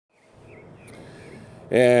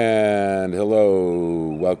And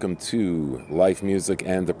hello, welcome to Life Music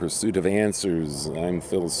and the Pursuit of Answers. I'm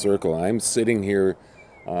Phil Circle. I'm sitting here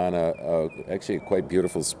on actually a quite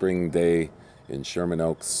beautiful spring day in Sherman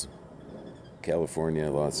Oaks,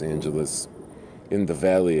 California, Los Angeles, in the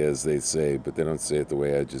valley, as they say, but they don't say it the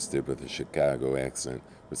way I just did with a Chicago accent.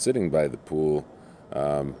 We're sitting by the pool.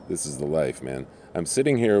 This is the life, man. I'm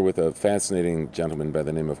sitting here with a fascinating gentleman by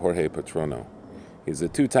the name of Jorge Patrono. He's a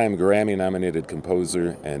two-time Grammy-nominated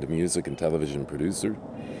composer and music and television producer.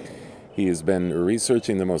 He has been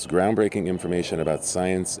researching the most groundbreaking information about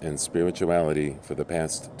science and spirituality for the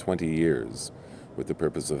past 20 years, with the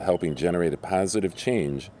purpose of helping generate a positive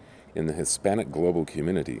change in the Hispanic global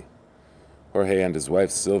community. Jorge and his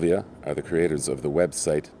wife Sylvia are the creators of the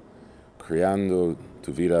website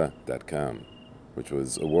creandotuvida.com, which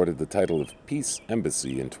was awarded the title of Peace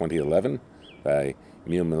Embassy in 2011 by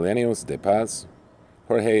Mil Milenios de Paz.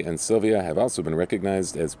 Jorge and Sylvia have also been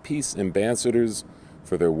recognized as peace ambassadors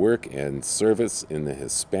for their work and service in the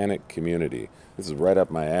Hispanic community. This is right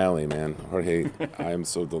up my alley, man. Jorge, I am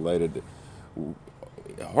so delighted.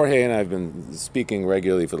 Jorge and I have been speaking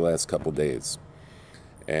regularly for the last couple days.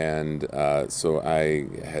 And so I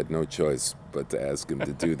had no choice but to ask him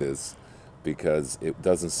to do this because it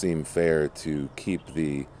doesn't seem fair to keep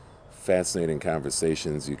the fascinating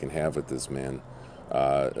conversations you can have with this man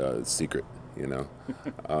secret, you know.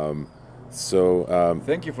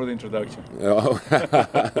 Thank you for the introduction. Oh,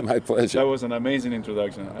 my pleasure. That was an amazing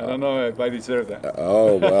introduction. I don't know if I deserve that.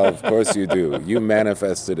 Oh, well, of course you do. You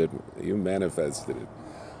manifested it. You manifested it.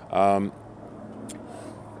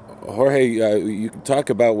 Jorge, you can talk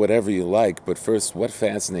about whatever you like, but first, what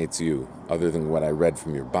fascinates you other than what I read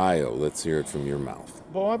from your bio? Let's hear it from your mouth.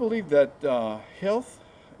 Well, I believe that health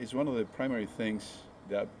is one of the primary things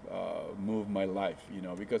that move my life,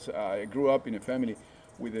 because I grew up in a family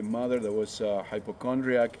with a mother that was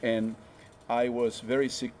hypochondriac, and I was very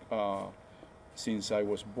sick since I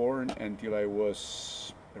was born until I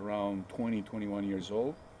was around 20, 21 years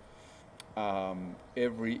old.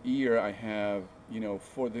 Every year I have,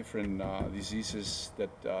 four different diseases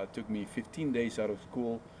that took me 15 days out of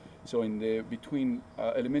school. So in the between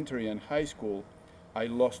elementary and high school, I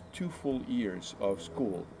lost 2 full years of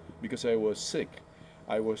school because I was sick.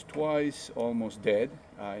 I was twice almost dead.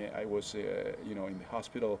 I was, in the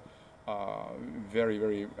hospital, very,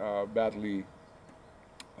 very badly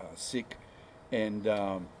sick, and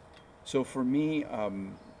so for me,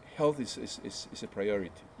 health is a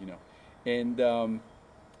priority. And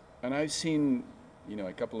I've seen,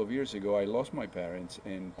 a couple of years ago, I lost my parents,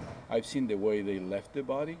 and I've seen the way they left the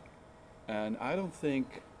body, and I don't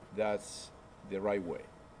think that's the right way.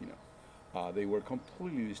 They were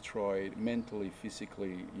completely destroyed mentally,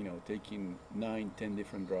 physically, taking 9, 10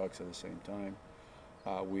 different drugs at the same time,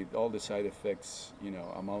 with all the side effects,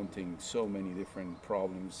 amounting so many different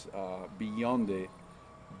problems beyond the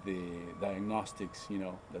diagnostics,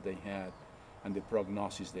 that they had and the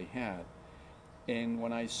prognosis they had. And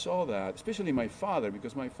when I saw that, especially my father,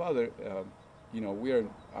 because my father,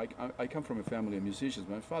 I come from a family of musicians.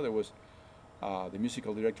 My father was the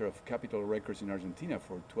musical director of Capitol Records in Argentina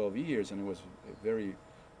for 12 years, and he was a very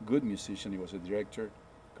good musician. He was a director,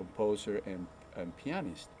 composer, and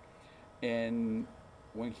pianist. And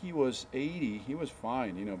when he was 80, he was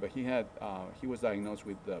fine, but he was diagnosed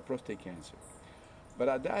with prostate cancer. But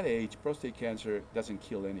at that age, prostate cancer doesn't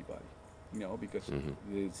kill anybody, because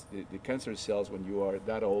the cancer cells, when you are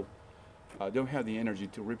that old, don't have the energy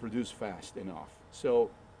to reproduce fast enough.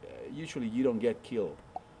 So usually you don't get killed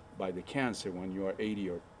by the cancer when you are 80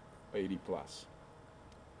 or 80 plus.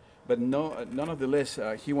 But no, none of the less,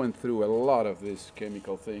 he went through a lot of these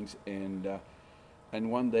chemical things, and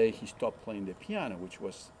one day he stopped playing the piano, which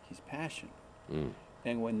was his passion. Mm.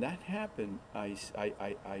 And when that happened, I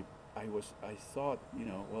thought,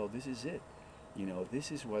 well, this is it.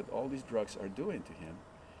 This is what all these drugs are doing to him,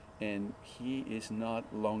 and he is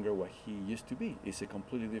not longer what he used to be. He's a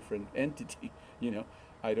completely different entity.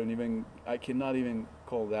 I cannot even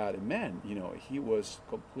call that a man. He was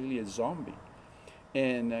completely a zombie,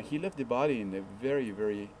 and he left the body in a very,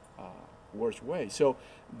 very worst way. So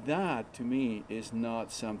that, to me, is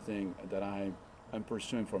not something that I'm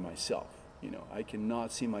pursuing for myself. I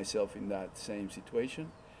cannot see myself in that same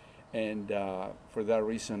situation, and for that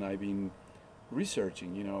reason, I've been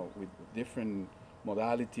researching, with different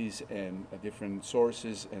modalities and different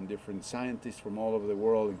sources and different scientists from all over the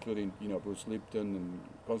world, including, Bruce Lipton and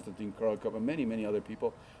Konstantin Kurokov and many, many other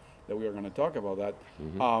people that we are going to talk about that.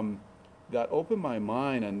 Mm-hmm. That opened my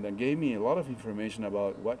mind and gave me a lot of information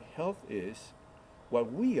about what health is,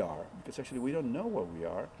 what we are, because actually we don't know what we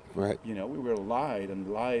are. Right. We were lied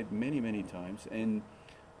and lied many, many times, and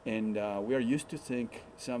And we are used to think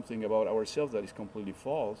something about ourselves that is completely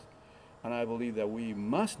false. And I believe that we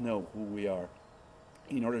must know who we are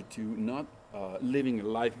in order to not living a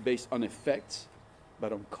life based on effects,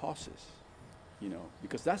 but on causes.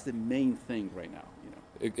 Because that's the main thing right now.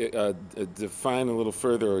 Define a little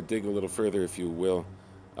further, or dig a little further, if you will,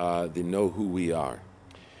 the know who we are.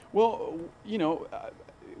 Well,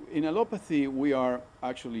 in allopathy, we are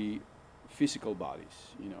actually physical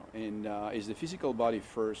bodies, and it's the physical body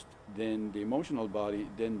first, then the emotional body,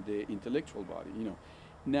 then the intellectual body.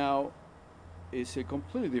 Now, it's a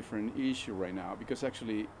completely different issue right now because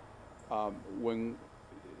actually, when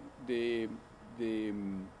the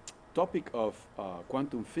topic of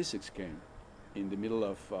quantum physics came in the middle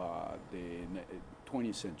of the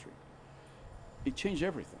 20th century, it changed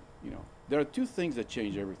everything. There are two things that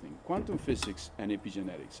change everything: quantum physics and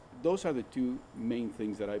epigenetics. Those are the two main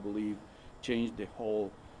things that I believe changed the whole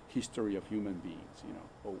history of human beings.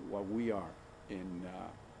 Or what we are and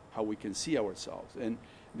how we can see ourselves. And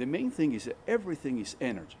the main thing is that everything is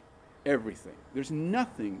energy. Everything. There's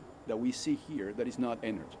nothing that we see here that is not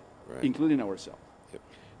energy, Right. including ourselves. Yep.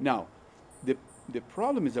 Now, the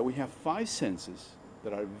problem is that we have five senses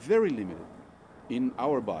that are very limited in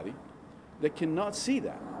our body that cannot see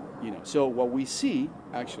that. So what we see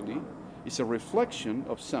actually is a reflection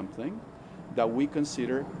of something that we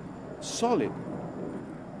consider solid.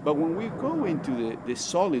 But when we go into the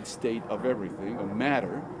solid state of everything, of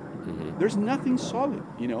matter, there's nothing solid,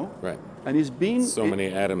 Right. And it's being So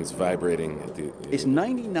many atoms vibrating. it's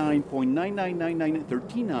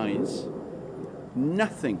 99.99939s,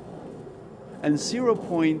 nothing. And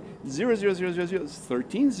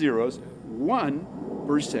 0.0000013 zeros,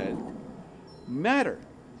 1% matter.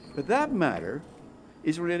 But that matter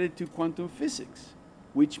is related to quantum physics,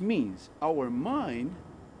 which means our mind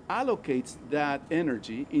allocates that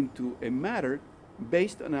energy into a matter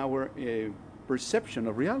based on our perception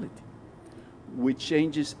of reality, which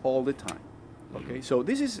changes all the time. Okay, so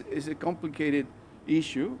this is a complicated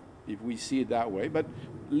issue if we see it that way, but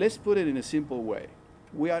let's put it in a simple way.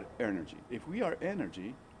 We are energy. If we are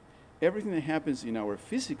energy, everything that happens in our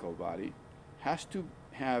physical body has to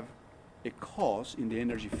have a cause in the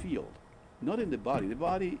energy field, not in the body. The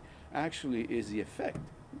body actually is the effect.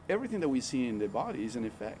 Everything that we see in the body is an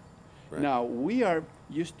effect. Right. Now, we are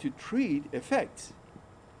used to treat effects.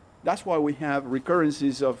 That's why we have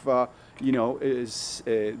recurrences of,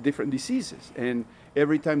 different diseases. And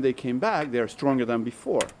every time they came back, they're stronger than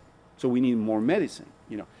before. So we need more medicine,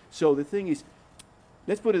 So the thing is,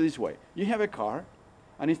 let's put it this way. You have a car,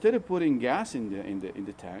 and instead of putting gas in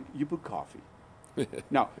the tank, you put coffee.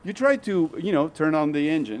 Now, you try to, turn on the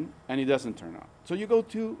engine, and it doesn't turn on. So you go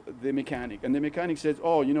to the mechanic, and the mechanic says,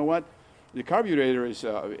 oh, you know what? The carburetor it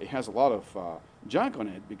has a lot of junk on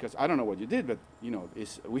it because I don't know what you did, but,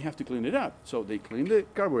 we have to clean it up. So they clean the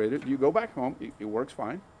carburetor. You go back home. It works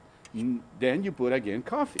fine. Then you put, again,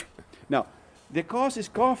 coffee. Now, the cause is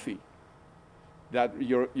coffee, that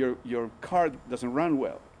your car doesn't run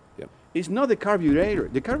well. Yep. It's not the carburetor.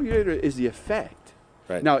 The carburetor is the effect.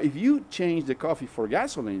 Right. Now, if you change the coffee for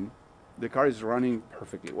gasoline, the car is running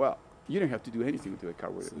perfectly well. You don't have to do anything to the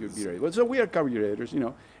carburetor. So we are carburetors,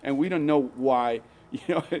 and we don't know why,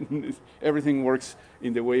 everything works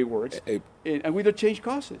in the way it works, and we don't change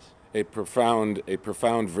causes. A profound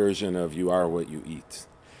version of you are what you eat.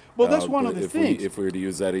 Well, that's one of the things. If we were to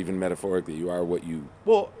use that even metaphorically, you are what you.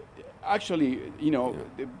 Well, actually,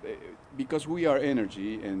 because we are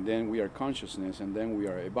energy, and then we are consciousness, and then we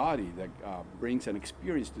are a body that brings an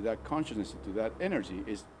experience to that consciousness, to that energy.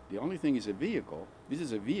 Is the only thing is a vehicle. This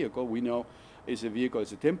is a vehicle. We know it's a vehicle.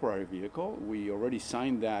 It's a temporary vehicle. We already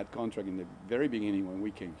signed that contract in the very beginning when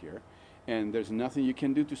we came here, and there's nothing you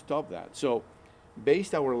can do to stop that. So,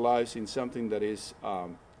 base our lives in something that is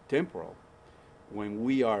temporal, when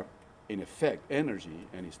we are in effect energy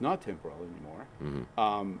and it's not temporal anymore,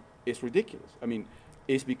 it's ridiculous. I mean,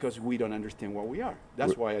 it's because we don't understand what we are.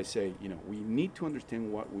 That's why I say, we need to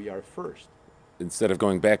understand what we are first. Instead of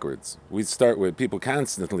going backwards, we start with people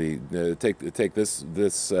constantly take this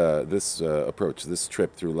approach, this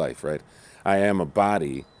trip through life, right? I am a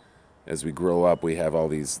body. As we grow up, we have all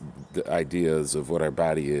these ideas of what our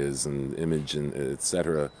body is and image and et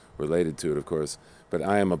cetera related to it, of course. But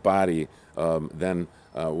I am a body. Then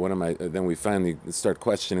what am I? Then we finally start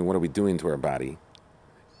questioning what are we doing to our body,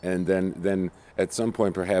 and then at some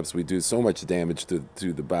point perhaps we do so much damage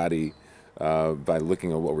to the body by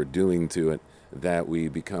looking at what we're doing to it that we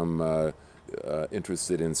become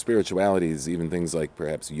interested in spiritualities, even things like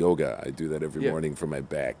perhaps yoga. I do that every morning for my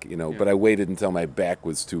back, But I waited until my back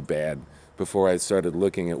was too bad before I started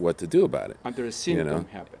looking at what to do about it. Until a symptom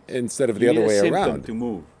happens. Instead of You the other need a way symptom around. to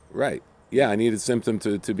move. Right. Yeah, I need a symptom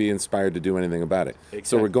to be inspired to do anything about it. So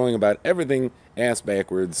Exactly. we're going about everything ass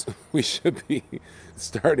backwards. We should be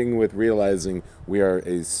starting with realizing we are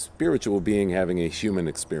a spiritual being having a human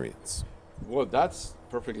experience. Well, that's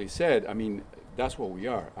perfectly said. I mean, that's what we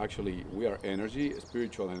are. Actually, we are energy,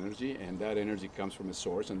 spiritual energy, and that energy comes from a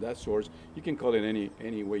source. And that source, you can call it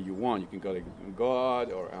any way you want. You can call it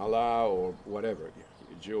God or Allah or whatever,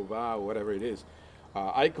 Jehovah, whatever it is.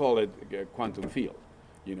 I call it a quantum field,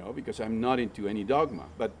 because I'm not into any dogma.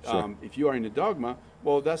 But Sure. if you are in a dogma,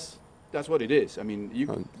 well, that's what it is. I mean,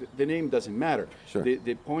 the name doesn't matter. Sure.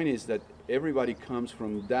 The point is that everybody comes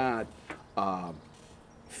from that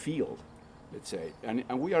field, let's say, and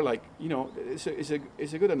we are like,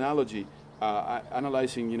 it's a good analogy,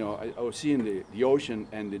 analyzing, or seeing the ocean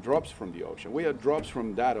and the drops from the ocean. We are drops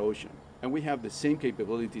from that ocean, and we have the same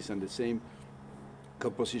capabilities and the same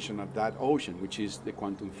composition of that ocean, which is the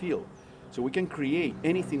quantum field. So we can create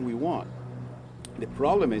anything we want. The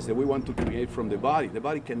problem is that we want to create from the body. The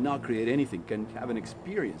body cannot create anything, can have an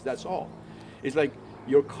experience, that's all. It's like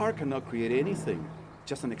your car cannot create anything,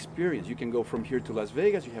 just an experience. You can go from here to Las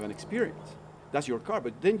Vegas, you have an experience. That's your car,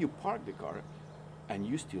 but then you park the car and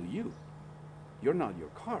you still you. You're not your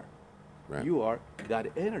car. Right. You are that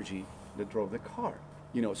energy that drove the car.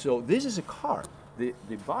 So this is a car. The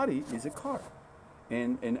body is a car.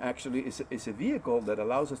 And actually it's a vehicle that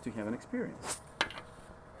allows us to have an experience.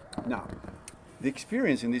 Now, the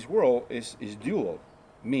experience in this world is dual,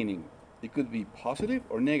 meaning it could be positive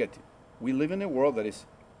or negative. We live in a world that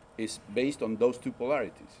is based on those two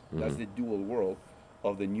polarities. Mm-hmm. That's the dual world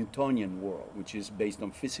of the Newtonian world, which is based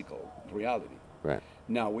on physical reality. Right.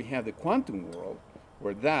 Now we have the quantum world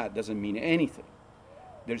where that doesn't mean anything.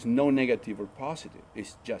 There's no negative or positive.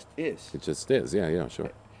 It just is. It just is. Yeah,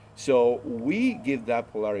 sure. So we give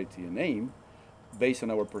that polarity a name based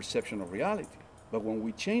on our perception of reality. But when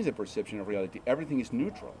we change the perception of reality, everything is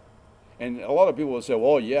neutral. And a lot of people will say,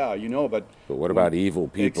 well, yeah, but... But what about evil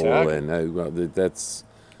people? Exactly. And well, that's...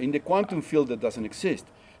 In the quantum field, that doesn't exist.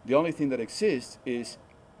 The only thing that exists is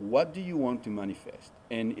what do you want to manifest?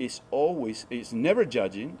 And it's never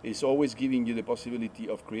judging. It's always giving you the possibility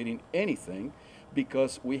of creating anything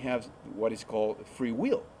because we have what is called free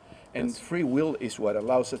will. And Yes. free will is what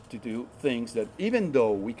allows us to do things that even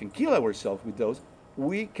though we can kill ourselves with those,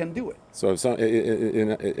 we can do it. So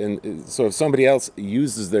if somebody else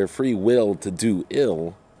uses their free will to do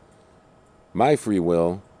ill, my free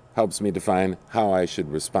will helps me define how I should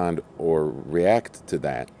respond or react to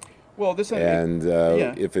that. Well, this And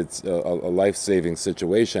yeah. if it's a life-saving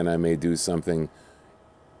situation, I may do something,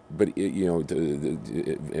 but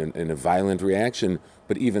in a violent reaction.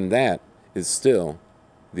 But even that is still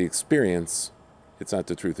the experience. It's not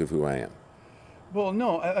the truth of who I am. Well,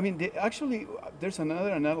 no, I mean, actually, there's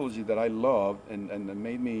another analogy that I love and that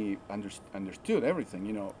made me understood everything,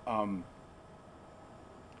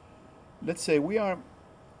 Let's say we are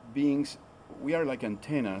beings, we are like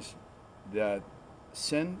antennas that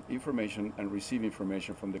send information and receive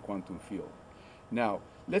information from the quantum field. Now,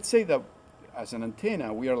 let's say that as an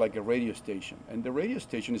antenna, we are like a radio station, and the radio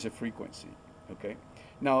station is a frequency, okay?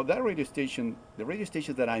 Now, that radio station, the radio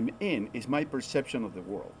station that I'm in is my perception of the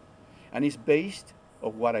world. And it's based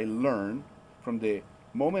on what I learned from the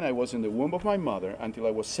moment I was in the womb of my mother until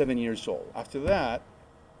I was 7 years old. After that,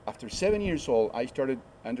 after 7 years old, I started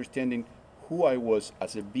understanding who I was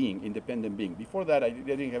as a being, independent being. Before that, I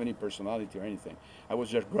didn't have any personality or anything. I was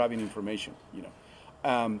just grabbing information,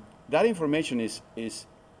 That information is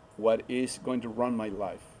what is going to run my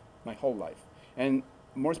life, my whole life. And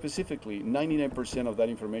more specifically, 99% of that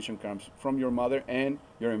information comes from your mother and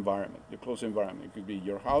your environment, your close environment. It could be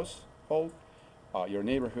your household, your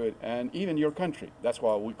neighborhood, and even your country. That's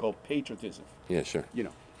what we call patriotism. Yeah, sure.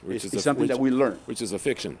 It's something that we learn. Which is a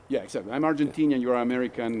fiction. Yeah, exactly. I'm Argentinian, you're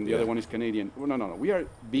American, the Yeah. other one is Canadian. Well, no. We are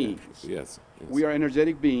beings. Yes. We are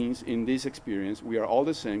energetic beings in this experience. We are all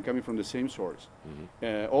the same, coming from the same source.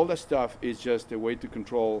 Mm-hmm. All that stuff is just a way to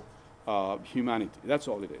control humanity. That's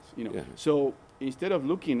all it is. Yeah. So instead of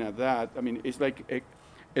looking at that, I mean, it's like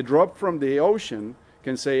a drop from the ocean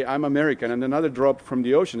can say, I'm American, and another drop from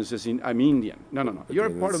the ocean says, I'm Indian. No. You're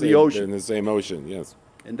They're part of same- the ocean. they're in the same ocean, yes.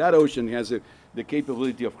 And that ocean has the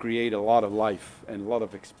capability of create a lot of life and a lot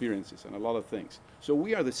of experiences and a lot of things. So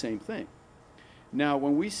we are the same thing. Now,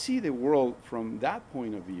 when we see the world from that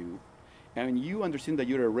point of view, and you understand that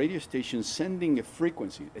you're a radio station sending a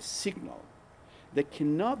frequency, a signal, that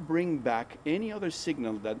cannot bring back any other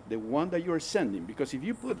signal than the one that you're sending. Because if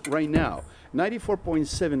you put right now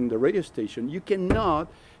 94.7 in the radio station, you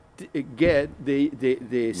cannot get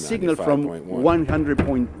the signal from 95.1.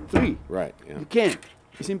 100.3. Right. Yeah. You can't.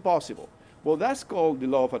 It's impossible. Well, that's called the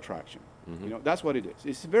law of attraction. You know, that's what it is.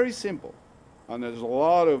 It's very simple, and there's a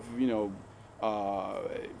lot of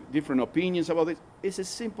different opinions about it. It's a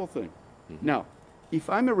simple thing. Now, if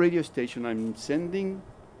I'm a radio station, I'm sending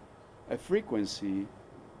a frequency,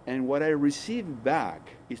 and what I receive back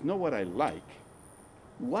is not what I like.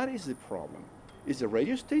 What is the problem? Is the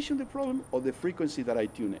radio station the problem, or the frequency that I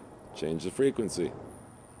tune in? Change the frequency.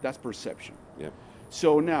 That's perception. Yeah.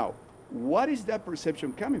 So now, what is that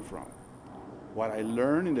perception coming from? What I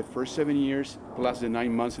learned in the first 7 years, plus the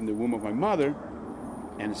 9 months in the womb of my mother,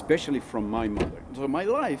 and especially from my mother. So my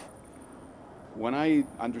life, when I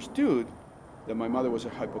understood that my mother was a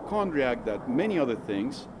hypochondriac, that many other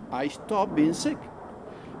things, I stopped being sick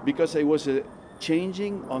because I was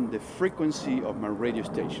changing on the frequency of my radio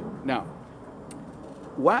station. Now,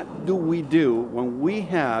 what do we do when we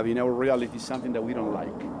have in our reality something that we don't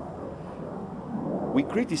like? We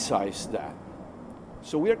criticize that.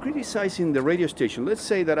 So we are criticizing the radio station. Let's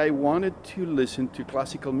say that I wanted to listen to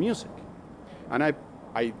classical music, and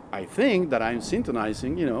I think that I'm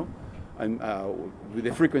synchronizing, with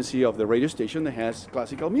the frequency of the radio station that has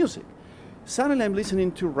classical music. Suddenly I'm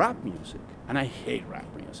listening to rap music, and I hate rap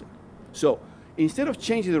music. So instead of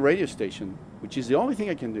changing the radio station, which is the only thing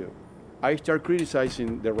I can do, I start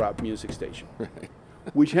criticizing the rap music station, Right.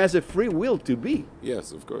 which has a free will to be.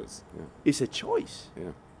 Yes, of course. Yeah. It's a choice.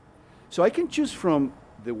 Yeah. So I can choose from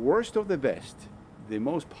the worst of the best, the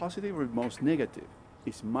most positive or most negative.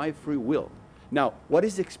 It's my free will. Now, what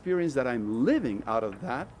is the experience that I'm living out of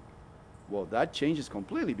that? Well, that changes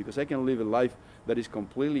completely, because I can live a life that is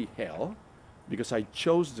completely hell because I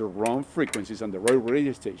chose the wrong frequencies on the right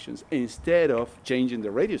radio stations, instead of changing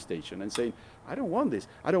the radio station and saying, I don't want this.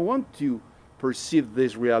 I don't want to perceive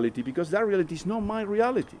this reality, because that reality is not my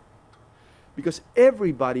reality. Because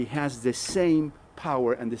everybody has the same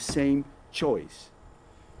power and the same choice.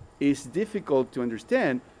 It's difficult to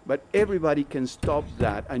understand, but everybody can stop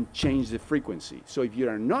that and change the frequency. So if you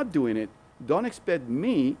are not doing it, don't expect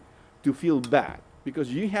me to feel bad,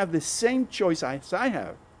 because you have the same choice as I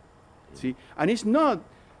have. See? And it's not,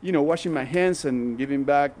 washing my hands and giving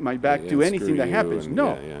back my back to anything that happens.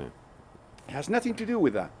 No. Yeah. It has nothing to do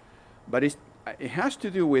with that. But it has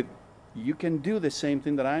to do with, you can do the same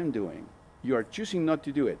thing that I'm doing. You are choosing not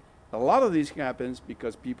to do it. A lot of this happens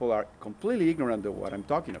because people are completely ignorant of what I'm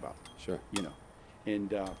talking about. Sure. And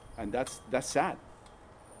that's sad.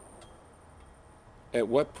 At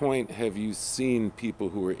what point have you seen people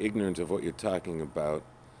who are ignorant of what you're talking about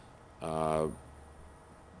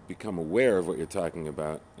become aware of what you're talking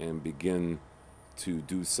about and begin to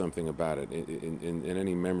do something about it? In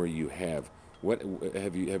any memory you have, what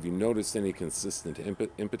have you noticed any consistent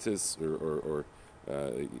impetus or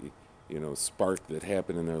spark that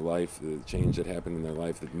happened in their life, the change that happened in their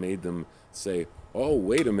life that made them say, "Oh,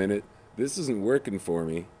 wait a minute, this isn't working for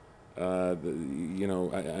me. I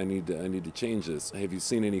need to change this." Have you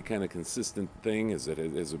seen any kind of consistent thing? Has there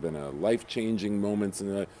been a life-changing moments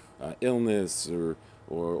in illness or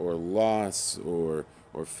loss or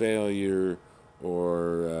failure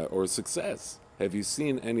or success? Have you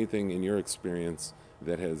seen anything in your experience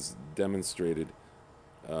that has demonstrated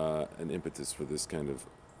an impetus for this kind of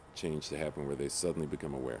change to happen, where they suddenly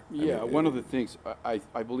become aware? Yeah, one of the things,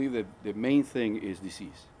 I believe that the main thing is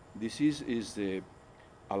disease. Disease is the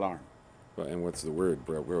alarm. Well, and what's the word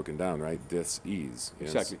broken down, right? Dis-ease.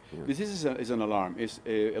 Yes. Exactly. Yeah. Disease is an alarm.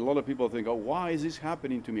 A lot of people think, oh, why is this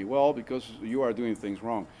happening to me? Well, because you are doing things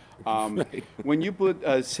wrong. Right. When you put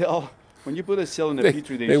a cell in a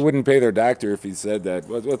petri dish, They wouldn't pay their doctor if he said that.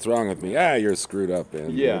 What's wrong with me? You're screwed up,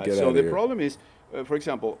 man. yeah. Get So out the of here. problem is, for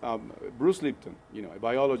example, Bruce Lipton, a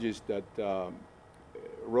biologist that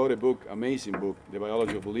wrote a book, amazing book, The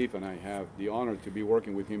Biology of Belief, and I have the honor to be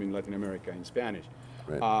working with him in Latin America in Spanish.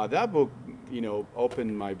 Right. That book,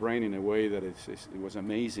 opened my brain in a way that it was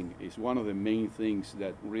amazing. It's one of the main things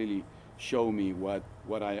that really show me what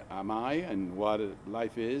I and what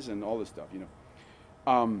life is and all this stuff.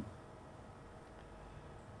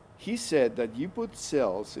 He said that you put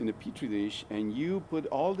cells in a petri dish and you put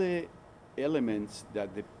all the elements that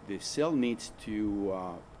the cell needs to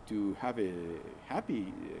have a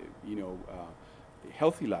happy,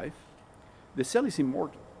 healthy life. The cell is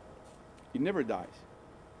immortal. It never dies.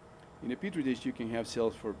 In a petri dish, you can have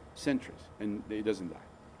cells for centuries, and it doesn't die.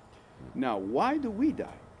 Now, why do we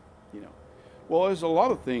die? Well, there's a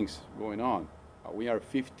lot of things going on. We are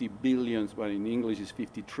 50 billions, but in English it's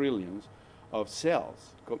 50 trillions of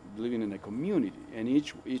cells living in a community, and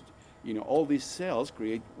each all these cells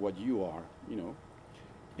create what you are,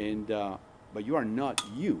 and but you are not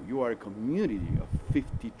you. You are a community of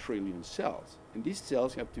 50 trillion cells. And these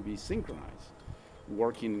cells have to be synchronized,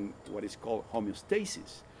 working what is called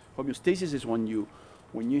homeostasis. Homeostasis is when you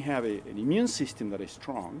have an immune system that is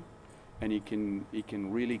strong, and it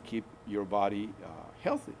can really keep your body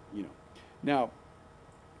healthy. Now,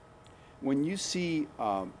 when you see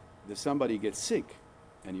that somebody gets sick,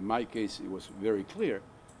 and in my case it was very clear,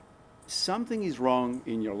 something is wrong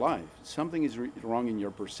in your life. Something is wrong in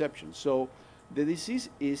your perception. So the disease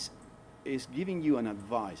is giving you an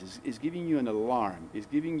advice, is giving you an alarm, is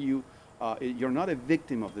giving you, you're not a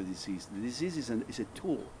victim of the disease. The disease is a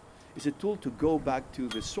tool. It's a tool to go back to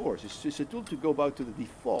the source. It's a tool to go back to the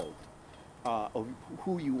default of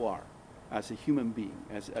who you are as a human being,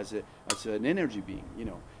 as an energy being.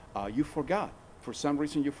 You forgot. For some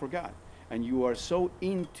reason you forgot. And you are so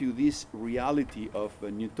into this reality of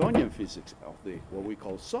Newtonian physics, of what we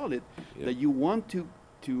call solid, that you want to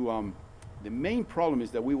the main problem is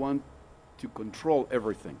that we want to control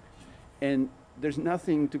everything. And there's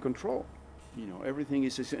nothing to control. Everything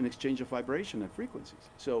is just an exchange of vibration and frequencies.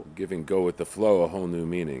 So giving go with the flow a whole new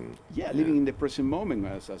meaning. Yeah, living in the present moment,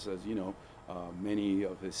 as many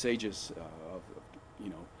of the sages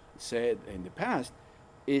said in the past,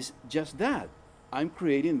 is just that. I'm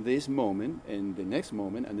creating this moment and the next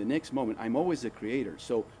moment and the next moment. I'm always the creator.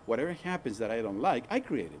 So whatever happens that I don't like, I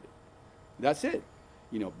created it. That's it.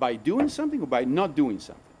 By doing something or by not doing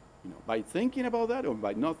something. By thinking about that or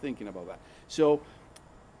by not thinking about that. So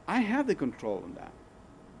I have the control on that.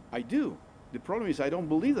 I do. The problem is I don't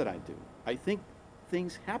believe that I do. I think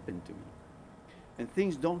things happen to me. And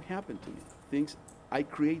things don't happen to me. I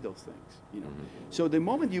create those things. So the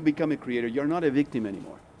moment you become a creator, you're not a victim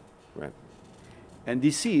anymore. Right. And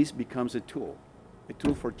disease becomes a tool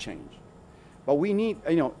for change. But we need,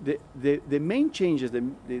 the main changes,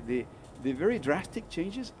 the very drastic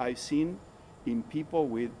changes I've seen in people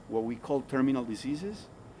with what we call terminal diseases.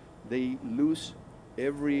 They lose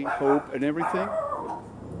every hope and everything.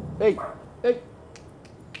 Hey.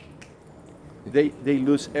 They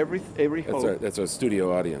lose every hope. That's our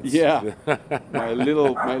studio audience. Yeah, my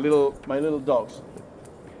little dogs.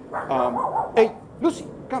 Hey, Lucy,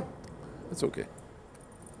 come. That's okay.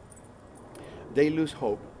 They lose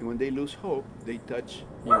hope, and when they lose hope, they touch,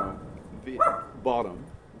 the bottom.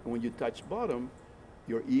 And when you touch bottom,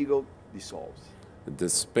 your ego dissolves.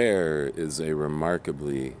 Despair is a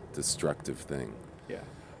remarkably destructive thing. Yeah.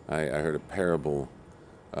 I heard a parable,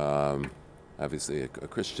 obviously a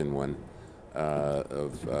Christian one,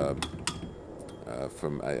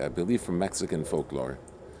 from I believe from Mexican folklore,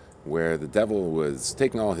 where the devil was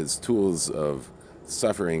taking all his tools of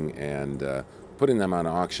suffering and putting them on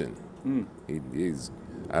auction. He's,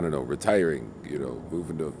 I don't know, retiring,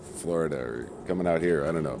 moving to Florida or coming out here,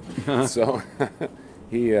 I don't know. So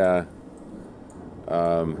he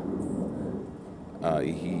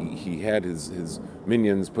had his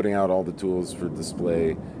minions putting out all the tools for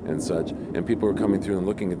display and such, and people were coming through and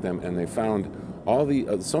looking at them, and they found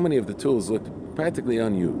so many of the tools looked practically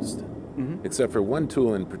unused, except for one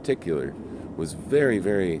tool in particular was very,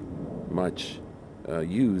 very much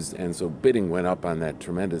used, and so bidding went up on that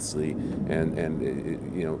tremendously, and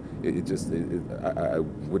I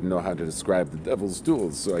wouldn't know how to describe the devil's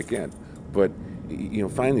tools, so I can't. But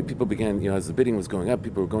finally people began, as the bidding was going up,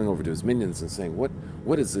 people were going over to his minions and saying,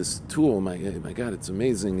 "What is this tool? My God, it's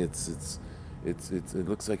amazing! It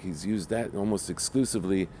looks like he's used that almost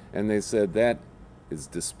exclusively." And they said that is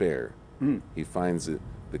despair. He finds it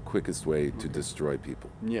the quickest way to destroy people.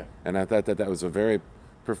 Yeah. And I thought that was a very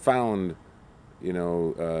profound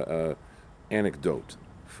anecdote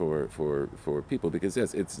for people, because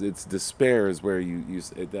yes, it's despair is where you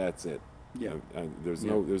that's it. Yeah. There's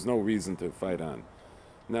no reason to fight on.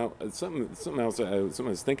 Now something else I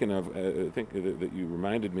was thinking of. I think that you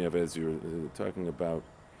reminded me of as you were talking about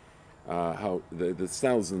how the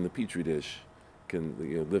cells in the petri dish can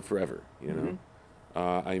live forever.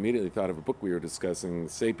 I immediately thought of a book we were discussing,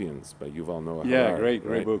 *Sapiens* by Yuval Noah Harari.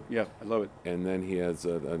 Great book. Yeah, I love it. And then he has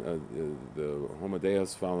the Homo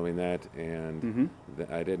Deus following that, and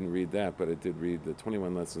I didn't read that, but I did read the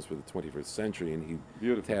 21 Lessons for the 21st Century, and he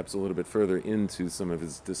taps a little bit further into some of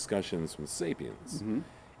his discussions from *Sapiens*.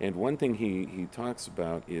 And one thing he talks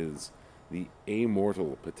about is the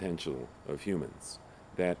amortal potential of humans,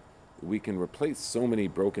 that we can replace so many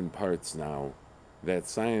broken parts now that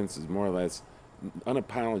science is more or less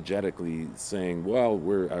unapologetically saying, well,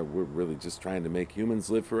 we're really just trying to make humans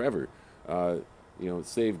live forever.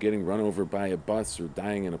 Save getting run over by a bus or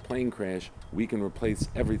dying in a plane crash. We can replace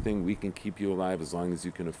everything. We can keep you alive as long as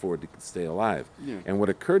you can afford to stay alive. Yeah. And what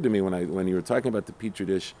occurred to me when you were talking about the petri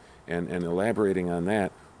dish and elaborating on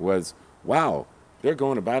that was, wow, they're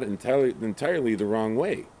going about it entirely the wrong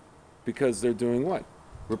way, because they're doing what?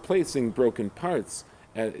 Replacing broken parts,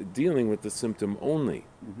 dealing with the symptom only.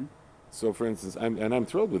 Hmm. So, for instance, I'm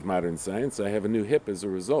thrilled with modern science. I have a new hip as a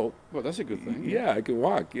result. Well, that's a good thing. Yeah, I can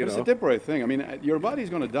walk. But it's a temporary thing. I mean, your body's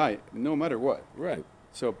going to die no matter what. Right.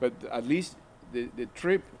 So, but at least the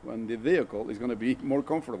trip on the vehicle is going to be more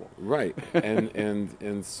comfortable. Right,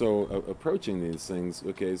 and so approaching these things.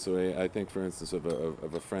 Okay, so I think, for instance, of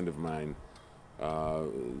a friend of mine,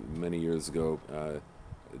 many years ago,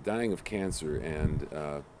 dying of cancer, and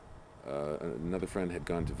another friend had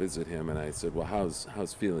gone to visit him, and I said, "Well,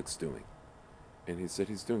 how's Felix doing?" And he said,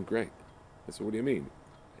 "He's doing great." I said, "What do you mean?"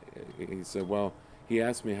 He said, "Well, he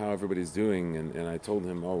asked me how everybody's doing, and I told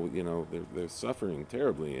him, oh, they're suffering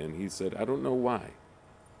terribly." And he said, "I don't know why."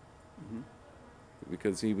 Hmm.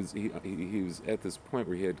 Because he was at this point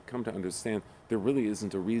where he had come to understand there really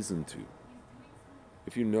isn't a reason to.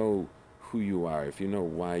 If you know who you are, if you know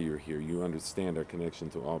why you're here, you understand our connection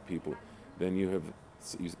to all people, then you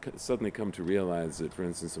suddenly come to realize that, for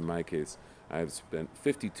instance, in my case, I've spent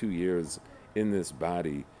 52 years in this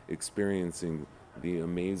body experiencing the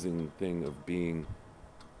amazing thing of being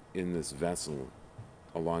in this vessel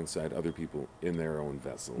alongside other people in their own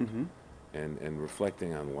vessel, Hmm. and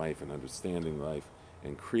reflecting on life and understanding life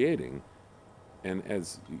and creating. And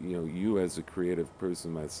as you as a creative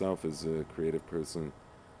person, myself as a creative person,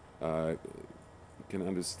 can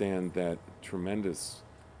understand that tremendous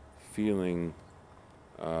feeling.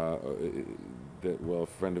 That, well, a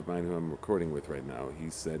friend of mine who I'm recording with right now, he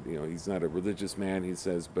said, he's not a religious man, he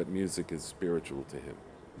says, but music is spiritual to him.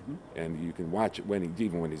 Hmm. And you can watch it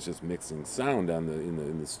even when he's just mixing sound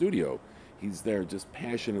in the studio. He's there just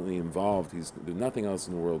passionately involved. Nothing else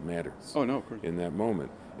in the world matters. Oh no, of course. In that moment.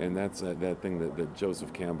 And that's that thing that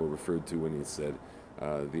Joseph Campbell referred to when he said,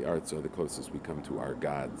 the arts are the closest we come to our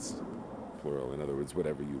gods, plural. In other words,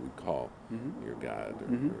 whatever you would call Hmm. your god or,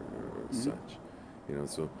 Hmm. or such.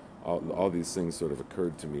 So all these things sort of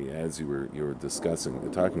occurred to me as you were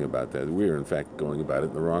talking about that. We are in fact going about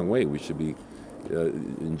it the wrong way. We should be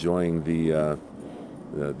enjoying the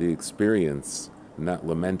experience, not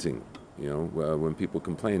lamenting. When people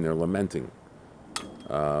complain, they're lamenting.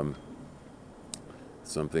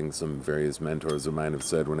 Some various mentors of mine have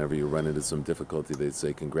said, whenever you run into some difficulty, they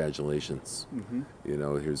say, "Congratulations, Hmm.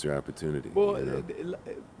 here's your opportunity." Well,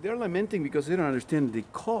 they're lamenting because they don't understand the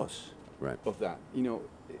cause Right. of that.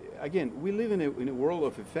 Again, we live in a world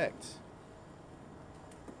of effects,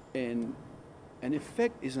 and an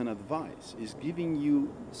effect is an advice. It's giving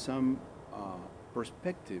you some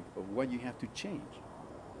perspective of what you have to change.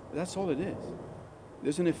 That's all it is.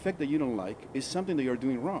 There's an effect that you don't like. It's something that you're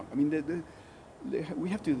doing wrong. I mean, we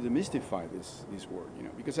have to demystify this word,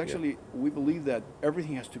 because actually we believe that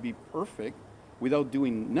everything has to be perfect without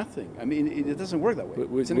doing nothing. I mean, it doesn't work that way.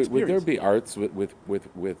 It's an Would there experience. be arts with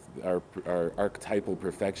our archetypal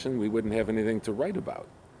perfection? We wouldn't have anything to write about.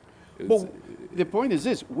 Well, the point is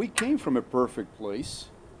this: we came from a perfect place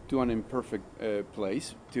to an imperfect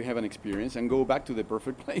place to have an experience and go back to the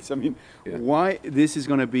perfect place. I mean, Yeah. why this is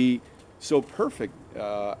going to be so perfect?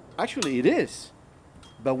 Actually, it is,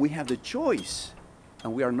 but we have the choice,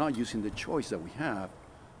 and we are not using the choice that we have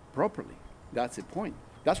properly. That's the point.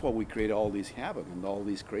 That's why we create all this havoc and all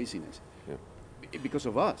this craziness, Yeah. because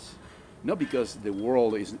of us, not because the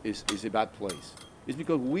world is a bad place. It's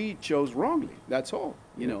because we chose wrongly. That's all,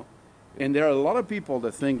 And there are a lot of people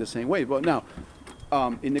that think the same way. But now,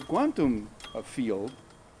 in the quantum field,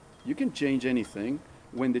 you can change anything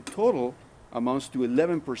when the total amounts to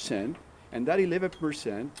 11%, and that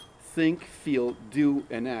 11% think, feel, do,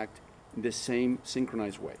 and act in the same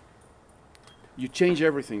synchronized way. You change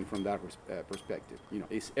everything from that perspective.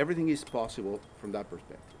 Everything is possible from that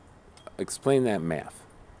perspective. Explain that math.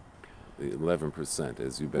 The 11%,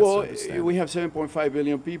 as you best understand. We have 7.5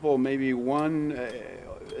 billion people, maybe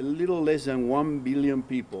a little less than 1 billion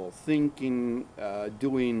people thinking,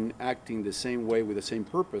 doing, acting the same way with the same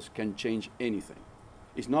purpose can change anything.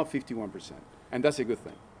 It's not 51%, and that's a good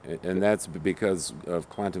thing. And that's because of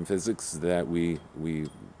quantum physics that we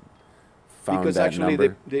found Because that actually,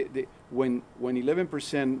 number. when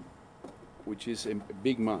 11%, which is a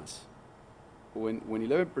big mass, when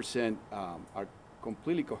 11% are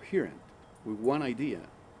completely coherent with one idea,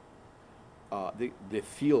 the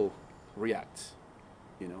field reacts.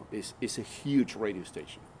 It's a huge radio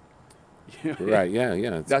station. Right, yeah.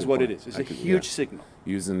 That's a That's good what point. it is. It's I a could- huge yeah. signal.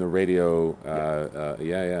 Using the radio,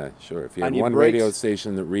 sure. If you had And it one radio breaks-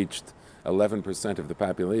 station that reached 11% of the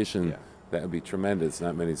population, Yeah. that would be tremendous.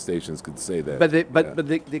 Not many stations could say that. But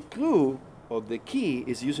Yeah. the clue or the key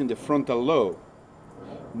is using the frontal lobe,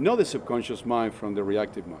 not the subconscious mind from the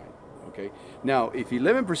reactive mind. Okay. Now, if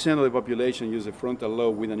 11% of the population use the frontal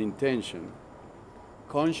lobe with an intention,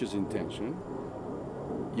 conscious intention,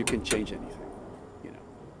 you can change anything, you know.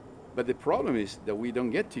 But the problem is that we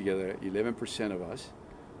don't get together, 11% of us,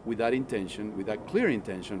 with that intention, with that clear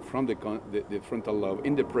intention from the frontal lobe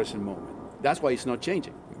in the present moment. That's why it's not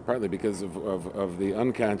changing. Partly because of the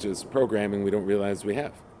unconscious programming we don't realize we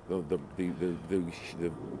have. The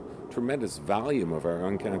tremendous volume of our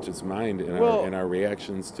unconscious mind and our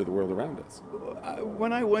reactions to the world around us.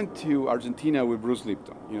 When I went to Argentina with Bruce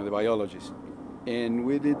Lipton, you know, the biologist, and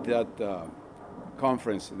we did that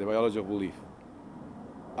conference, The Biology of Belief,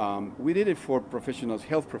 we did it for professionals,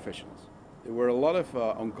 health professionals. There were a lot of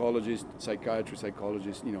oncologists, psychiatrists,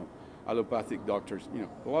 psychologists, you know, allopathic doctors, you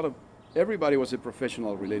know, everybody was a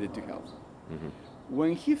professional related to health. Mm-hmm.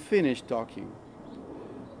 When he finished talking,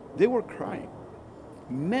 they were crying.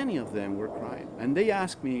 Many of them were crying. And they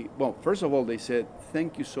asked me, well, first of all, they said,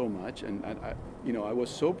 thank you so much. And I, you know, I was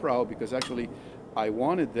so proud because actually I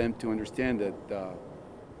wanted them to understand that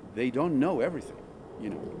they don't know everything, you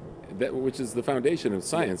know. Which is the foundation of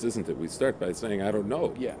science, isn't it? We start by saying, I don't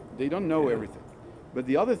know. Yeah, they don't know everything. But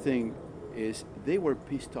the other thing is they were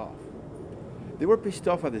pissed off. They were pissed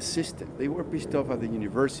off at the system. They were pissed off at the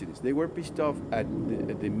universities. They were pissed off at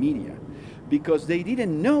the media because they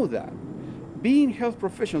didn't know that. Being health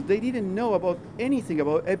professionals, they didn't know about anything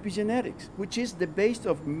about epigenetics, which is the base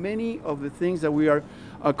of many of the things that we are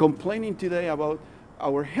complaining today about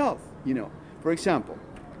our health. You know, for example,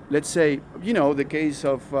 let's say, you know, the case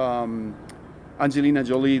of Angelina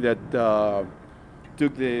Jolie that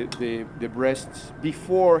took the breasts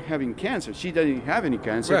before having cancer. She didn't have any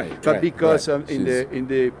cancer, but because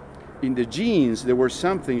in the genes there was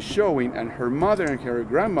something showing, and her mother and her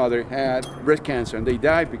grandmother had breast cancer, and they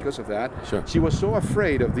died because of that. Sure. She was so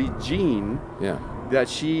afraid of the gene that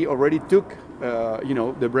she already took, you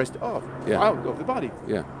know, the breast out of the body.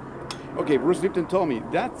 Yeah. Okay, Bruce Lipton told me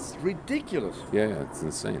that's ridiculous. Yeah, it's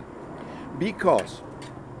insane. Because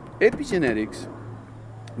epigenetics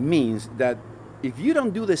means that if you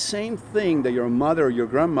don't do the same thing that your mother or your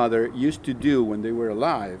grandmother used to do when they were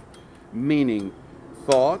alive, meaning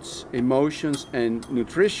thoughts, emotions, and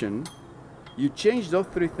nutrition, you change those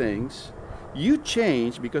three things, you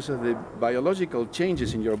change because of the biological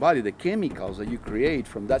changes in your body, the chemicals that you create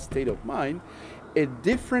from that state of mind, a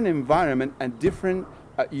different environment and different,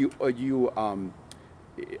 you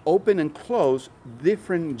open and close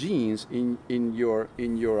different genes in your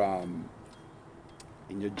genome.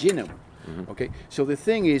 Mm-hmm. Okay, so the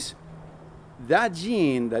thing is, that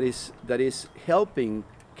gene that is helping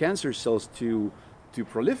cancer cells to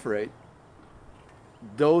proliferate,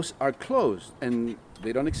 those are closed and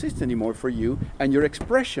they don't exist anymore for you, and your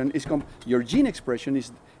expression is your gene expression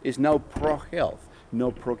is now pro-health,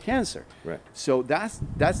 no pro-cancer. Right. So that's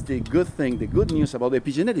the good thing, the good news about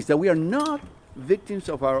epigenetics, that we are not victims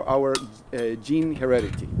of our gene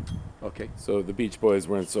heredity. Okay. So the Beach Boys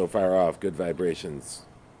weren't so far off. Good vibrations.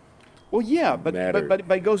 Well, yeah, but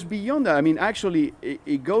it goes beyond that. I mean, actually,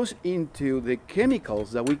 it goes into the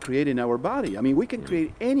chemicals that we create in our body. I mean, we can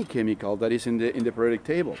create any chemical that is in the periodic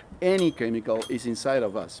table. Any chemical is inside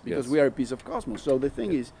of us because we are a piece of cosmos. So the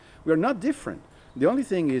thing is, we are not different. The only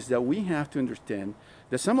thing is that we have to understand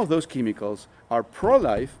that some of those chemicals are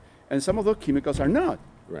pro-life and some of those chemicals are not.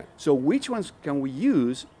 Right. So which ones can we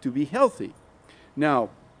use to be healthy? Now,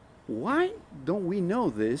 why don't we know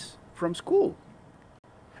this from school?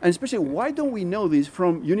 And especially, why don't we know this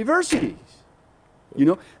from universities? You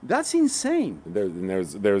know, that's insane.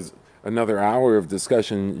 There's another hour of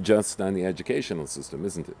discussion just on the educational system,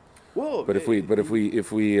 isn't it? Well, but if we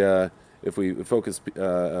focus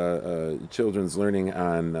children's learning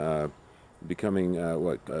on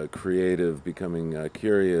becoming creative, becoming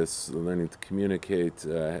curious, learning to communicate,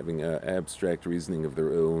 having abstract reasoning of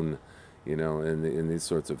their own, you know, and these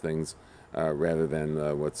sorts of things. Rather than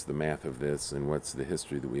what's the math of this and what's the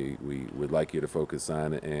history that we would like you to focus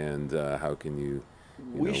on, and how can you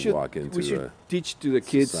walk into we should teach to the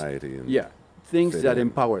kids society and things that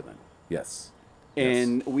empower them. Yes.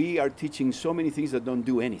 And we are teaching so many things that don't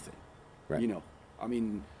do anything. Right. You know, I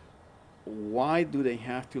mean, why do they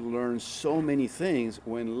have to learn so many things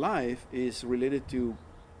when life is related to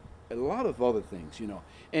a lot of other things? You know,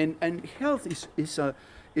 and health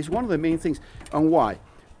is one of the main things. And why?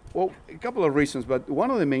 Well, a couple of reasons, but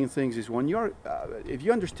one of the main things is when you're, if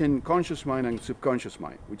you understand conscious mind and subconscious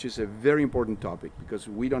mind, which is a very important topic because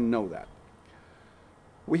we don't know that.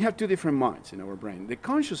 We have two different minds in our brain. The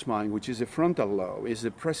conscious mind, which is the frontal lobe, is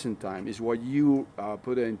the present time, is what you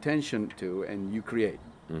put an intention to and you create.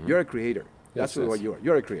 Mm-hmm. You're a creator. That's what you are.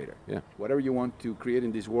 You're a creator. Yeah. Whatever you want to create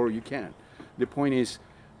in this world, you can. The point is,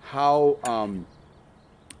 how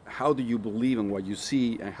do you believe in what you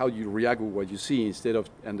see and how you react with what you see instead of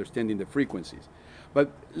understanding the frequencies.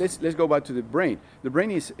 But let's go back to the brain. The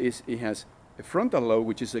brain it has a frontal lobe,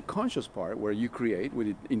 which is a conscious part where you create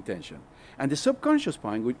with intention, and the subconscious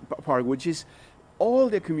part, which is all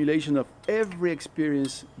the accumulation of every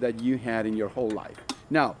experience that you had in your whole life.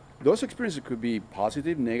 Now, those experiences could be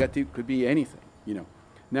positive, negative, could be anything, you know.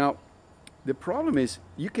 Now, the problem is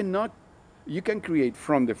you can create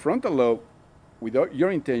from the frontal lobe without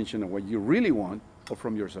your intention of what you really want, or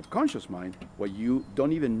from your subconscious mind what you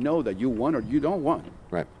don't even know that you want or you don't want.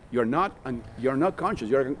 Right. You're not conscious.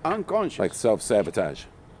 You're unconscious. Like self-sabotage.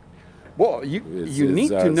 Well, you need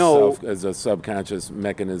to know as a subconscious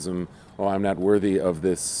mechanism. Oh, I'm not worthy of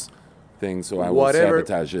this thing, so I will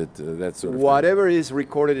sabotage it. That sort of whatever is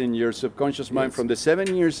recorded in your subconscious mind from the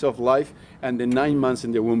 7 years of life and the 9 months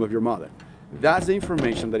in the womb of your mother. That's the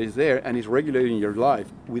information that is there and is regulating your life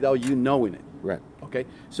without you knowing it. Right. Okay.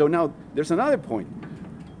 So now there's another point.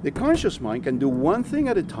 The conscious mind can do one thing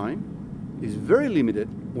at a time. It's very limited.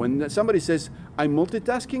 When somebody says, I'm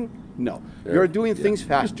multitasking, no. You're doing things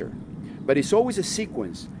faster. But it's always a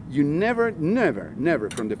sequence. You never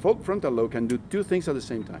from the frontal lobe can do two things at the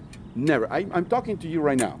same time. Never. I'm talking to you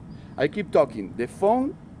right now. I keep talking. The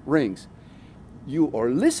phone rings. You or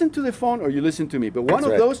listen to the phone or you listen to me. But one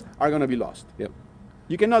of those are going to be lost. Yep.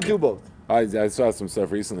 You cannot do both. I saw some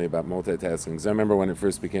stuff recently about multitasking. Because I remember when it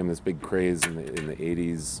first became this big craze in the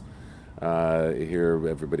 80s. Here,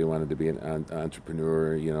 everybody wanted to be an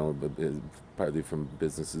entrepreneur, you know, partly from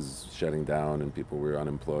businesses shutting down and people were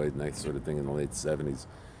unemployed and that sort of thing in the late 70s.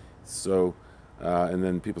 So, and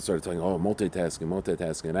then people started talking, oh,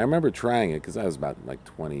 multitasking. And I remember trying it because I was about like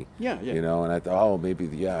 20, you know, and I thought, oh,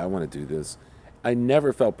 maybe, I want to do this. I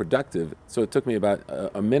never felt productive, so it took me about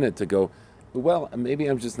a minute to go, well, maybe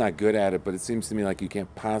I'm just not good at it, but it seems to me like you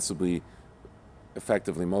can't possibly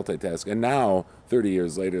effectively multitask. And now, 30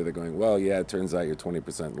 years later, they're going, well, yeah, it turns out you're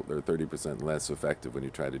 20% or 30% less effective when you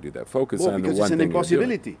try to do that. Focus on the one thing you're doing. Because it's an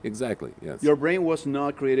impossibility. Exactly, yes. Your brain was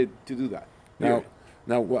not created to do that. Now,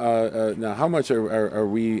 how much are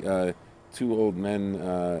we two old men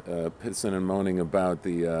pissing and moaning about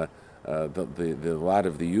the lot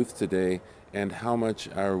of the youth today, and how much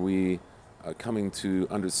are we coming to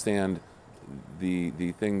understand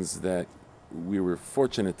the things that we were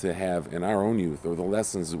fortunate to have in our own youth, or the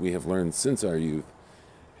lessons that we have learned since our youth,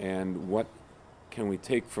 and what can we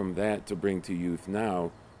take from that to bring to youth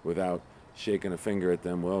now without shaking a finger at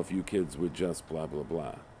them, well, if you kids would just blah, blah,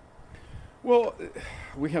 blah. Well,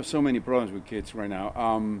 we have so many problems with kids right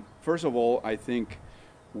now. First of all, I think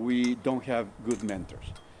we don't have good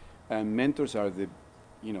mentors. And mentors are the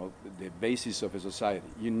basis of a society.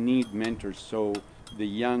 You need mentors so the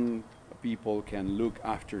young people can look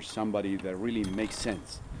after somebody that really makes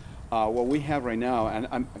sense. What we have right now, and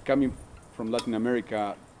I'm coming from Latin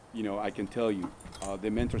America, you know, I can tell you, the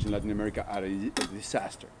mentors in Latin America are a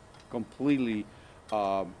disaster. Completely,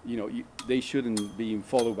 they shouldn't be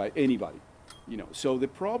followed by anybody. You know, so the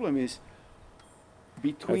problem is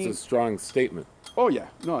between. That's a strong statement. Oh yeah,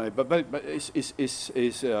 no, but it's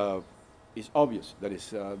obvious that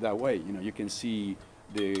it's that way. You know, you can see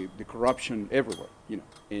the corruption everywhere. You know,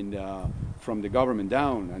 and from the government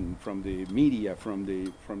down, and from the media, from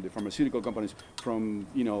the pharmaceutical companies, from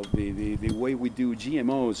the way we do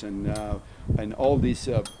GMOs and all these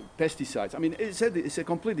pesticides. I mean, it's a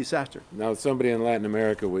complete disaster. Now, somebody in Latin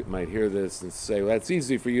America might hear this and say, well, that's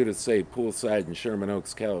easy for you to say poolside in Sherman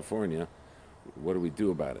Oaks, California. What do we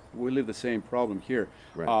do about it? We live the same problem here.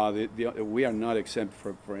 Right. We are not exempt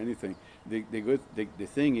for anything. The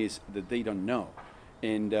thing is that they don't know.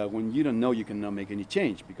 And when you don't know, you cannot make any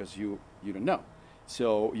change because you don't know.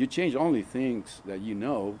 So you change only things that you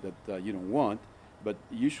know that you don't want. But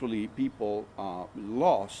usually people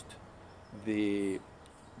lost the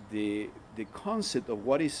concept of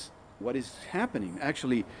what is happening.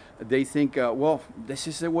 Actually, they think, well, this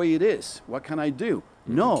is the way it is. What can I do?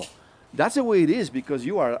 Mm-hmm. No, that's the way it is because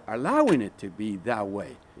you are allowing it to be that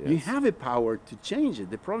way. Yes. You have a power to change it.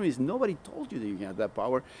 The problem is nobody told you that you have that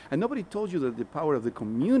power, and nobody told you that the power of the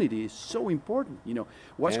community is so important. You know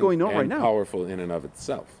what's going on right now. And powerful in and of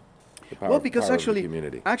itself. Well, because actually,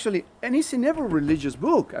 and it's in every religious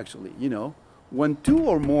book. Actually, when two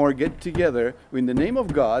or more get together in the name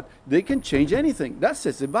of God, they can change anything. That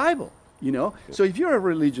says the Bible. Yes. So if you're a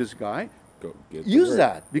religious guy, use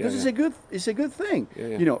that because it's a good thing.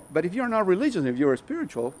 Yeah. But if you're not religious, if you're a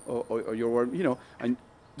spiritual or you're, and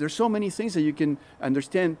there's so many things that you can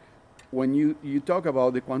understand when you talk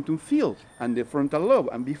about the quantum field and the frontal lobe,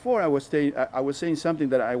 and before I was saying something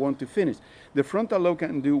that I want to finish. The frontal lobe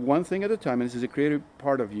can do one thing at a time, and this is a creative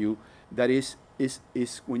part of you that is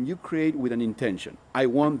when you create with an intention. I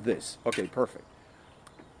want this. Okay, perfect.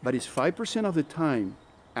 But it's 5% of the time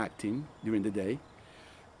acting during the day,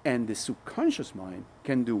 and the subconscious mind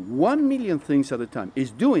can do 1 million things at a time.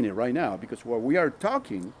 It's doing it right now, because what we are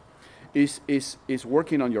talking is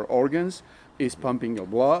working on your organs, is pumping your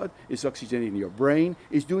blood, is oxygenating your brain,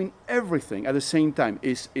 is doing everything at the same time,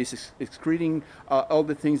 is excreting all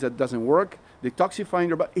the things that doesn't work, detoxifying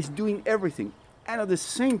your body, is doing everything. And at the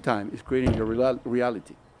same time, is creating your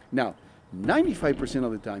reality. Now, 95%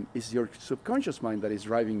 of the time is your subconscious mind that is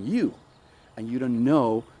driving you, and you don't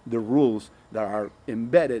know the rules that are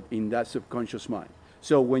embedded in that subconscious mind.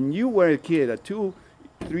 So when you were a kid at 2,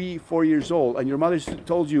 3, 4 years old, and your mother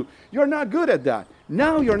told you, you're not good at that,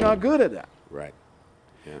 now you're not good at that. Right.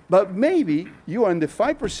 Yeah. But maybe you are in the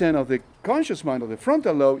 5% of the conscious mind of the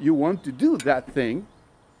frontal lobe, you want to do that thing,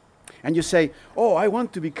 and you say, oh, I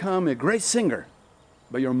want to become a great singer.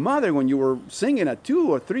 But your mother, when you were singing at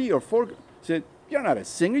 2 or 3 or 4, said, you're not a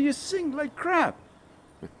singer, you sing like crap.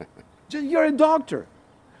 You're a doctor.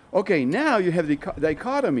 Okay, now you have the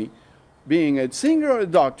dichotomy, being a singer or a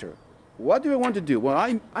doctor. What do I want to do? Well,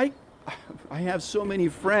 I have so many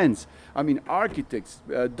friends. I mean, architects,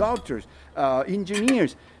 doctors,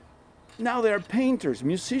 engineers. Now they are painters,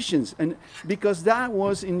 musicians, and because that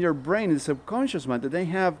was in your brain, in the subconscious mind, that they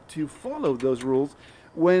have to follow those rules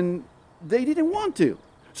when they didn't want to.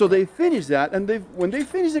 So they finished that, and when they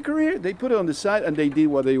finished the career, they put it on the side and they did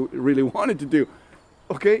what they really wanted to do.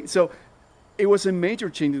 Okay, so it was a major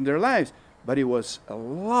change in their lives, but it was a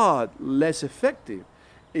lot less effective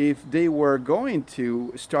if they were going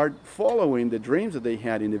to start following the dreams that they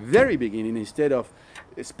had in the very beginning, instead of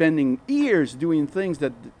spending years doing things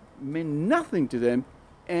that meant nothing to them,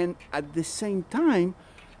 and at the same time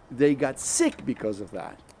they got sick because of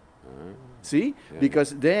that. See? Yeah.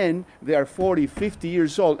 Because then they are 40, 50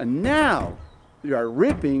 years old, and now they are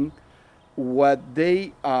reaping what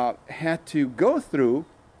they had to go through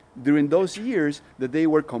during those years, that they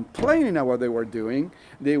were complaining about what they were doing.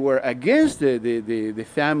 They were against the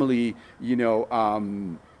family,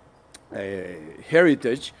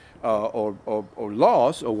 heritage or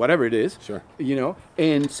laws or whatever it is. Sure.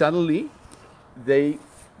 And suddenly they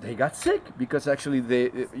got sick because actually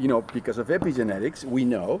because of epigenetics, we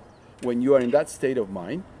know when you are in that state of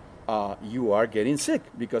mind, you are getting sick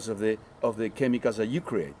because of the chemicals that you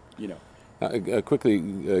create.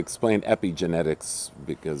 Quickly explain epigenetics,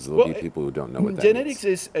 because there'll be people who don't know what that genetics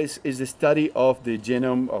means. is the study of the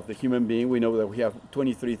genome of the human being. We know that we have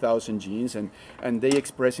 23,000 genes, and they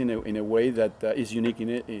express in a way that is unique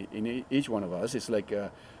in each one of us. It's like the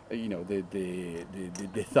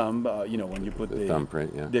thumb. When you put the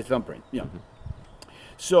thumbprint. Yeah. The thumbprint. Yeah. Mm-hmm.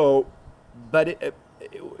 So, but it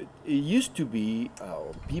used to be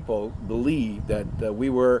people believe that we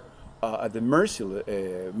were at the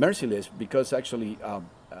merciless, because actually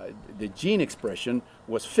the gene expression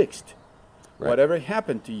was fixed. Right. Whatever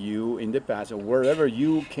happened to you in the past, or wherever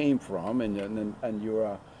you came from, and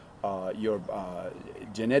your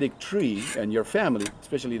genetic tree and your family,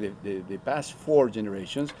 especially the past 4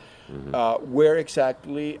 generations, mm-hmm. Were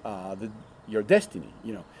exactly your destiny.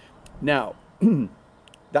 Now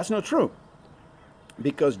that's not true,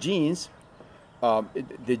 because genes,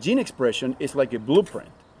 the gene expression is like a blueprint.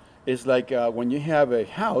 It's like when you have a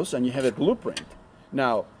house and you have a blueprint.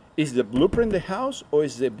 Now, is the blueprint the house, or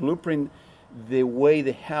is the blueprint the way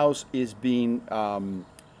the house is being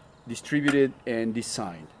distributed and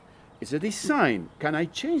designed? It's a design. Can I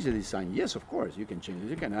change the design? Yes, of course, you can change it.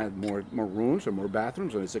 You can add more rooms or more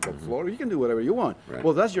bathrooms on a second mm-hmm. floor. You can do whatever you want. Right.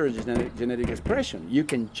 Well, that's your genetic expression. You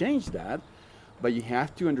can change that, but you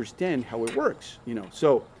have to understand how it works.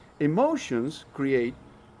 So emotions create.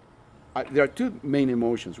 There are 2 main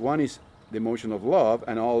emotions. One is the emotion of love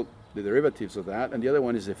and all the derivatives of that, and the other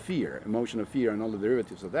one is the emotion of fear and all the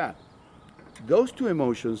derivatives of that. Those 2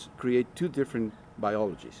 emotions create 2 different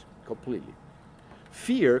biologies completely.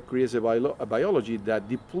 Fear creates a biology that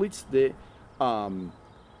depletes the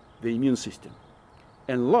immune system,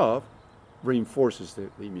 and love reinforces the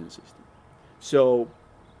immune system. So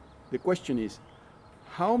the question is,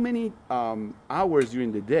 how many hours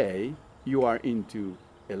during the day you are into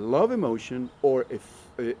a love emotion or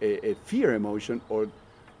a fear emotion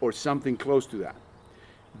or something close to that?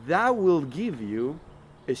 That will give you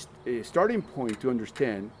a starting point to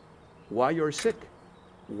understand why you're sick,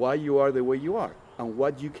 why you are the way you are, and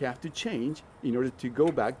what you have to change in order to go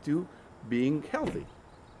back to being healthy.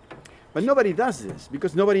 But nobody does this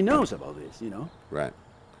because nobody knows about this, Right.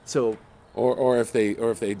 So, or if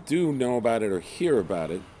they do know about it or hear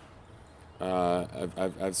about it,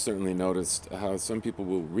 I've certainly noticed how some people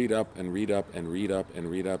will read up and read up and read up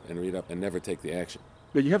and read up and read up and never take the action.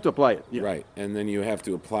 but you have to apply it. Yeah. Right, and then you have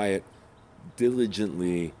to apply it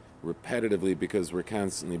diligently, repetitively, because we're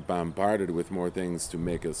constantly bombarded with more things to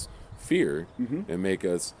make us fear and make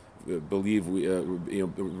us believe we,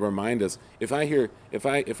 remind us. If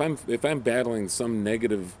I'm battling some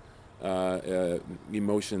negative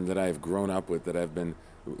emotion that I've grown up with, that I've been,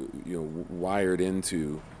 wired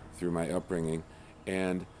into through my upbringing,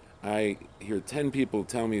 and I hear 10 people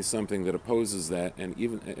tell me something that opposes that,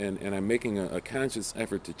 and I'm making a conscious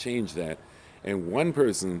effort to change that, and one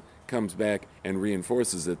person comes back and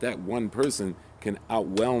reinforces it, that one person can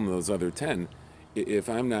outwhelm those other 10 if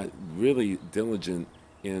I'm not really diligent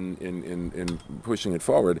in pushing it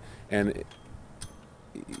forward. And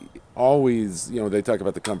always, they talk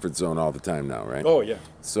about the comfort zone all the time now, right? Oh yeah.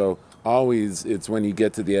 So always, it's when you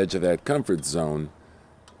get to the edge of that comfort zone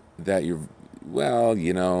that you're,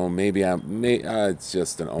 maybe it's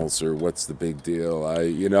just an ulcer. What's the big deal?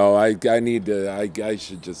 I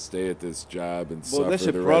should just stay at this job and suffer There's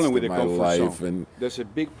a the problem rest with of the my comfort life. zone. And There's a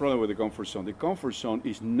big problem with the comfort zone. The comfort zone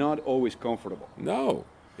is not always comfortable, no,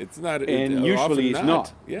 it's not. and usually it's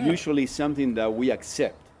not. Yeah. Usually something that we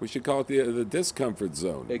accept. We should call it the discomfort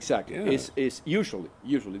zone. Exactly. Yeah. It's usually.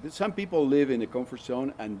 Some people live in the comfort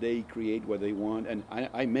zone and they create what they want. And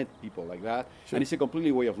I met people like that. Sure. And it's a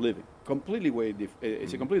completely way of living.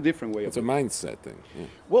 It's a completely different way It's of a living. mindset thing. Yeah.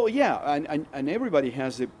 Well, yeah, and everybody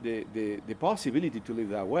has the possibility to live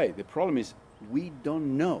that way. The problem is we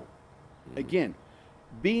don't know. Again,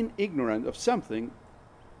 being ignorant of something,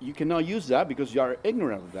 you cannot use that because you are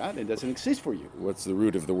ignorant of that and it doesn't exist for you. What's the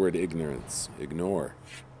root of the word ignorance? Ignore.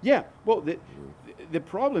 Yeah, well, the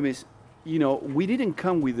problem is, we didn't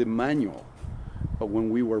come with the manual when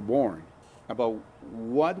we were born about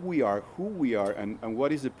what we are, who we are, and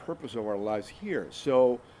what is the purpose of our lives here.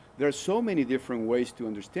 So there are so many different ways to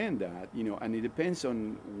understand that, and it depends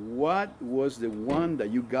on what was the one that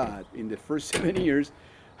you got in the first 7 years,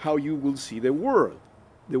 how you will see the world.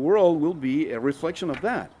 The world will be a reflection of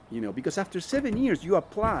that, because after 7 years you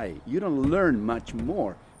apply, you don't learn much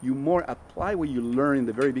more. You more apply what you learn in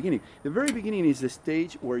the very beginning. The very beginning is the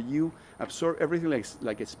stage where you absorb everything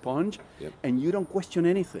like a sponge, Yep. and you don't question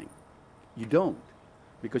anything. You don't,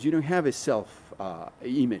 because you don't have a self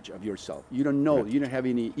image of yourself. You don't know. Right. You don't have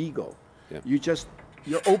any ego. Yep.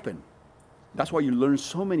 You're open. That's why you learn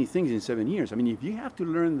so many things in 7 years. I mean, if you have to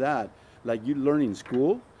learn that, like you learn in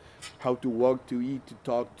school, how to walk, to eat, to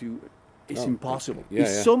talk, it's impossible. Yeah,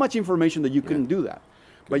 It's yeah. so much information that you couldn't do that.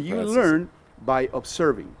 But you process. learn by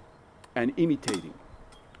observing and imitating.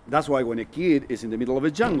 That's why when a kid is in the middle of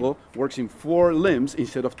a jungle, works in 4 limbs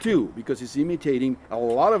instead of 2, because he's imitating a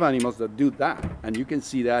lot of animals that do that. And you can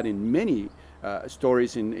see that in many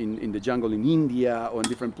stories in the jungle in India or in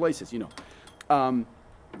different places,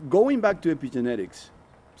 Going back to epigenetics,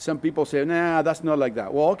 some people say, nah, that's not like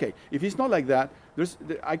that. Well, okay, if it's not like that,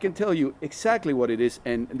 I can tell you exactly what it is,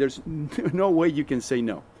 and there's no way you can say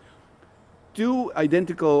no. 2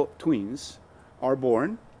 identical twins are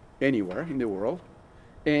born anywhere in the world,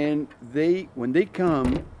 and when they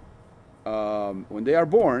are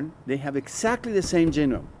born, they have exactly the same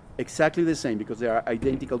genome, exactly the same, because they are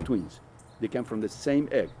identical twins. They come from the same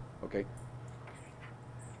egg, okay?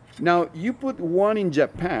 Now, you put one in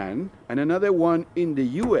Japan and another one in the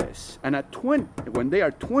US, and when they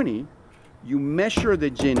are 20, you measure the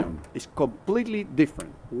genome. It's completely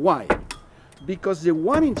different. Why? Because the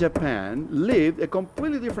one in Japan lived a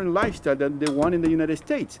completely different lifestyle than the one in the United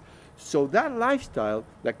States. So that lifestyle,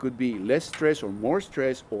 that could be less stress or more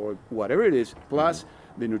stress or whatever it is, plus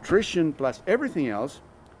the nutrition, plus everything else,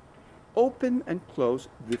 open and close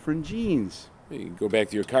different genes. You can go back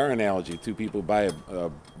to your car analogy. 2 people buy a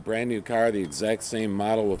brand new car, the exact same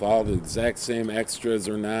model with all the exact same extras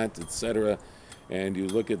or not, etc. And you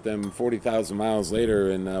look at them 40,000 miles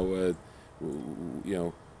later, and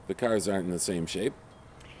the cars aren't in the same shape.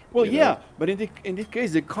 Well, You know? yeah, but in this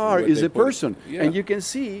case, the car What is they a put- person. yeah. And you can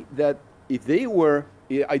see that if they were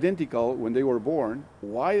identical when they were born,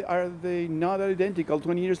 why are they not identical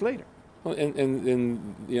 20 years later? Well,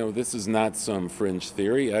 and this is not some fringe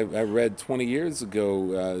theory. I read 20 years ago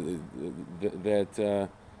that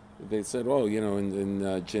they said,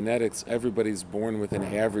 in genetics, everybody's born with an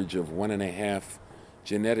average of 1.5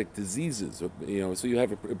 genetic diseases. So you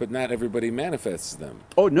have, but not everybody manifests them.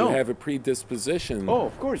 Oh, no. You have a predisposition. Oh,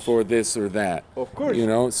 of course. For this or that. Of course.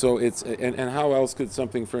 So it's and how else could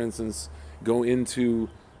something, for instance, go into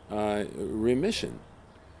remission?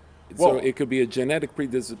 So Well, it could be a genetic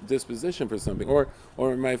predisposition for something, or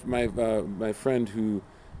my friend who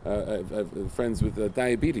I've friends with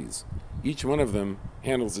diabetes. Each one of them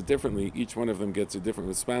handles it differently. Each one of them gets a different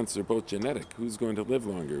response. They're both genetic. Who's going to live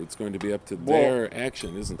longer? It's going to be up to their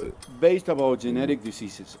action, isn't it? based about genetic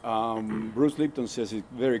diseases, Bruce Lipton says it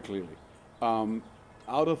very clearly.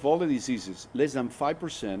 Out of all the diseases, less than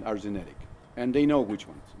 5% are genetic, and they know which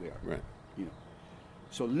ones they are. Right. You know,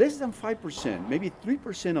 so less than 5%, maybe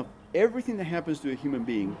 3% of everything that happens to a human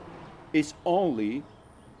being is only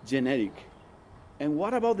genetic. And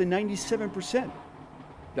what about the 97%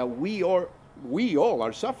 that we all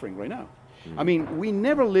are suffering right now? I mean, we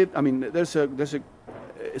never lived. I mean, there's a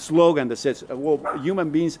slogan that says, "Well, human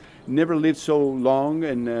beings never lived so long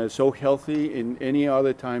and so healthy in any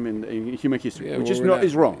other time in human history," which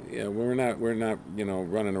is wrong. Yeah, we're not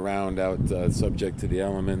running around out subject to the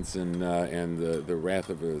elements and the wrath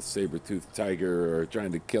of a saber-toothed tiger, or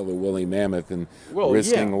trying to kill a woolly mammoth and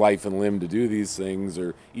risking life and limb to do these things,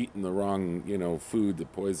 or eating the wrong food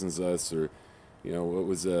that poisons us, or what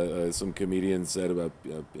was some comedian said about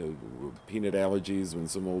peanut allergies, when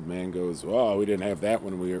some old man goes, "Oh, we didn't have that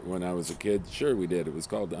when I was a kid." Sure, we did. It was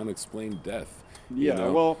called unexplained death. Yeah,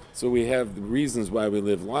 well, so we have the reasons why we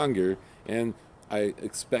live longer, and I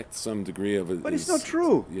expect some degree of it. But it's not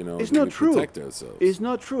true. It's we not true. Protect ourselves. It's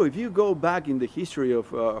not true. If you go back in the history of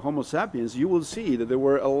Homo sapiens, you will see that there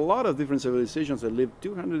were a lot of different civilizations that lived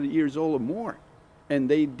 200 years old or more, and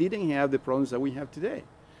they didn't have the problems that we have today.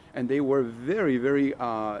 And they were very, very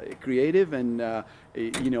creative, and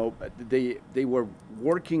they were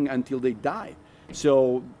working until they died.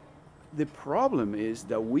 So the problem is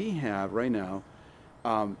that we have right now,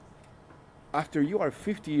 after you are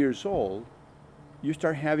 50 years old, you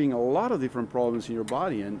start having a lot of different problems in your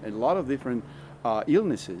body, and a lot of different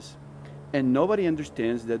illnesses, and nobody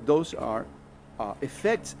understands that those are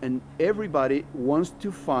effects, and everybody wants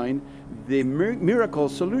to find the miracle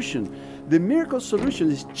solution. The miracle solution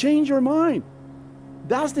is change your mind.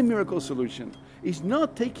 That's the miracle solution. It's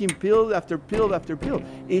not taking pill after pill after pill.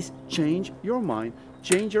 It's change your mind,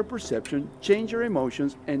 change your perception, change your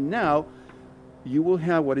emotions, and now you will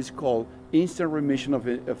have what is called instant remission of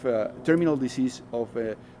a terminal disease,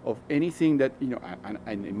 of anything that,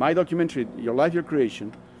 and in my documentary, Your Life, Your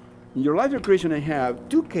Creation, in Your Life, Your Creation, I have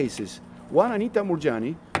two cases. One, Anita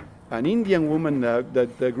Murjani, an Indian woman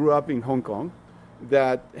that grew up in Hong Kong,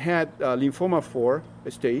 that had lymphoma 4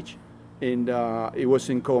 stage, and it was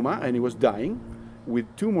in coma, and it was dying, with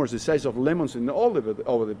tumors the size of lemons in all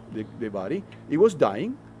over the body. It was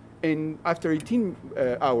dying, and after 18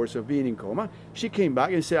 hours of being in coma, she came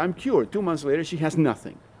back and said, "I'm cured." 2 months later, she has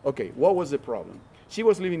nothing. Okay, what was the problem? She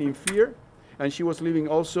was living in fear, and she was living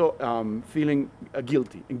also feeling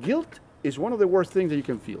guilty. And guilt is one of the worst things that you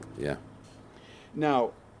can feel. Yeah.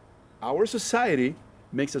 Now, our society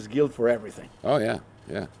makes us guilt for everything. Oh, yeah,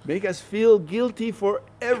 yeah. Make us feel guilty for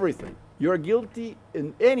everything. You're guilty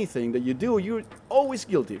in anything that you do. You're always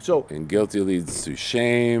guilty. So, and guilty leads to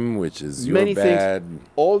shame, which is many bad. Things,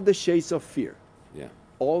 all the shades of fear. Yeah.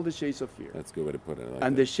 All the shades of fear. That's a good way to put it.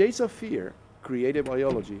 And the shades of fear create a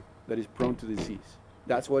biology that is prone to disease.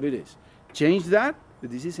 That's what it is. Change that, the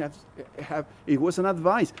disease it was an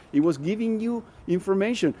advice. It was giving you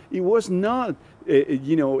information. It was not,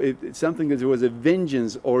 something that was a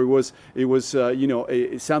vengeance, or it was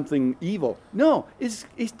something evil. No, it's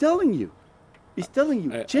telling you. It's telling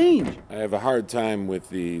you, change. I have a hard time with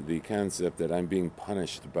the concept that I'm being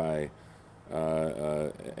punished by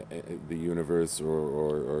the universe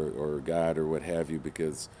or God or what have you,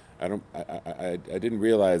 because I didn't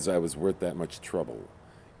realize I was worth that much trouble.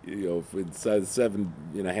 If it's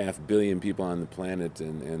 7.5 billion people on the planet,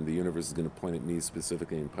 and the universe is going to point at me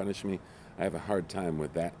specifically and punish me, I have a hard time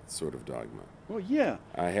with that sort of dogma. Well, yeah.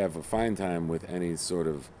 I have a fine time with any sort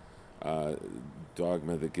of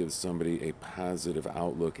dogma that gives somebody a positive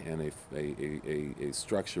outlook and a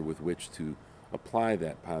structure with which to apply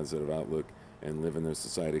that positive outlook and live in their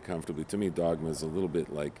society comfortably. To me, dogma is a little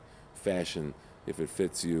bit like fashion. If it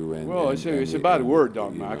fits you, it's a bad word,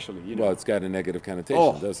 dogma. Actually, Well, it's got a negative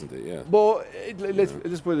connotation, doesn't it? Yeah. Well, let's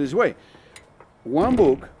put it this way: one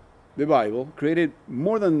book, the Bible, created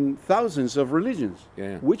more than thousands of religions.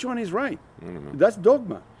 Yeah. Which one is right? I don't know. That's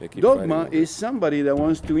dogma. Dogma is it. Somebody that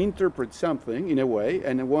wants to interpret something in a way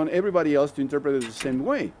and want everybody else to interpret it the same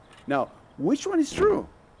way. Now, which one is true?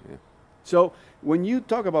 Yeah. So when you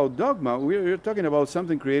talk about dogma, we're talking about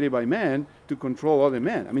something created by man to control other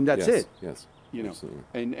men. I mean, that's it. Yes. Absolutely.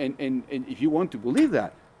 And if you want to believe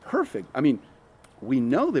that, perfect. I mean, we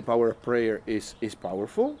know the power of prayer is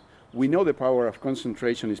powerful. We know the power of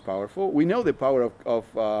concentration is powerful. We know the power of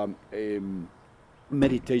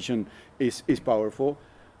meditation is powerful.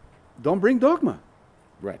 Don't bring dogma.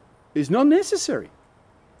 Right. It's not necessary.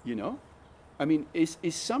 You know? I mean, it's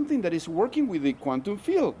something that is working with the quantum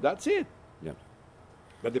field. That's it. Yeah.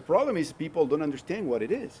 But the problem is people don't understand what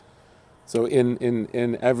it is. So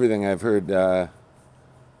in everything I've heard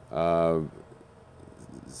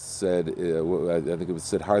said, I think it was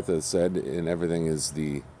Siddhartha said, in everything is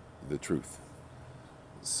the truth.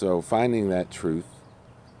 So finding that truth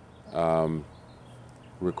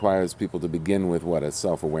requires people to begin with what? A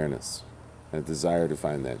self-awareness, a desire to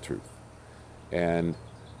find that truth. And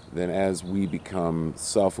then as we become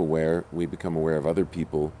self-aware, we become aware of other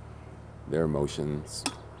people, their emotions,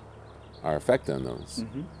 our effect on those,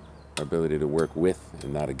 our ability to work with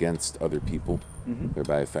and not against other people,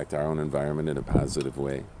 thereby affect our own environment in a positive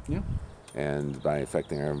way. Yeah. And by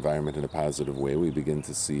affecting our environment in a positive way, we begin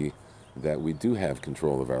to see that we do have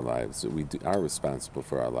control of our lives, that we are responsible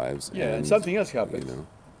for our lives. Yeah, and something else happens. You know,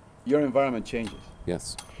 Your environment changes.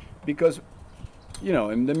 yes. Because, you know,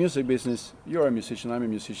 in the music business, you're a musician, I'm a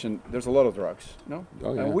musician, there's a lot of drugs, no?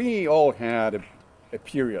 Oh, yeah. And we all had a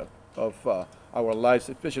period of our lives,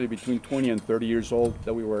 especially between 20 and 30 years old,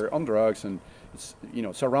 that we were on drugs and, you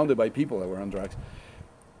know, surrounded by people that were on drugs.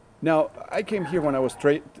 Now, I came here when I was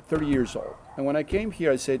 30 years old. And when I came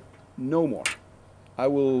here, I said, no more. I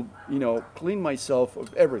will, you know, clean myself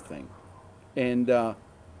of everything. And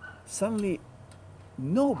suddenly,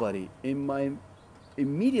 nobody in my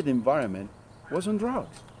immediate environment was on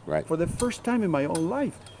drugs. Right. For the first time in my own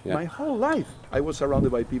life. Yeah. My whole life, I was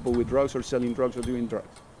surrounded by people with drugs or selling drugs or doing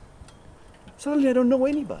drugs. Suddenly, I don't know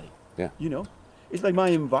anybody. Yeah. You know, it's like my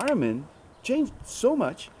environment changed so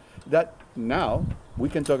much that now we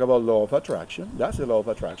can talk about law of attraction. That's the law of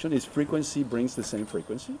attraction. Is frequency brings the same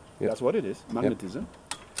frequency. Yep. That's what it is, magnetism.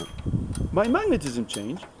 My magnetism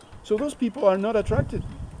changed, so those people are not attracted.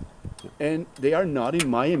 And they are not in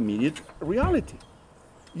my immediate reality.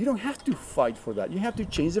 You don't have to fight for that. You have to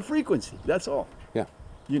change the frequency. That's all. Yeah.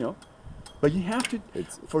 You know? But you have to,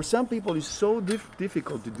 It's- for some people, it's so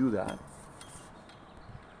difficult to do that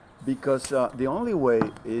because the only way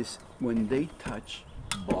is when they touch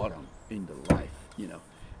bottom in the life, you know.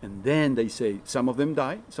 And then they say, some of them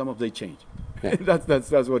die, some of them change. Yeah.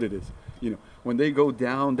 That's what it is. You know, when they go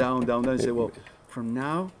down, they say, well, from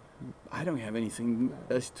now, I don't have anything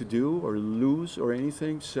else to do or lose or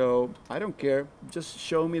anything, so I don't care. Just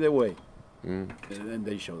show me the way. And then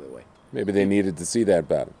they show the way. Maybe they needed to see that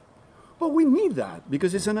bottom. But we need that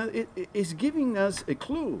because it's giving us a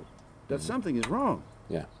clue that something is wrong.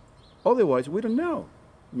 Yeah. Otherwise, we don't know.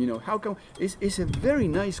 You know, how come? It's a very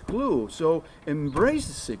nice clue. So embrace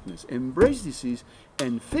the sickness, embrace disease,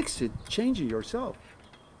 and fix it, change it yourself.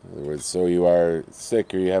 In other words, so you are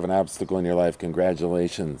sick or you have an obstacle in your life,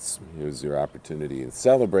 congratulations. Here's your opportunity. And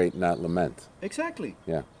celebrate, not lament. Exactly.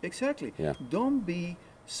 Yeah. Exactly. Yeah. Don't be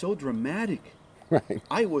so dramatic. Right.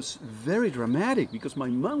 I was very dramatic because my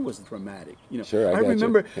mom was dramatic. You know, Sure, I got you.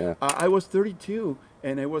 remember Yeah. I was 32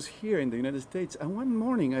 and I was here in the United States. And one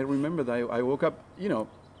morning I remember that I woke up, you know,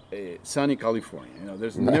 sunny California. You know,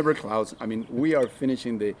 there's never clouds. I mean, we are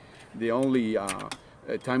finishing the only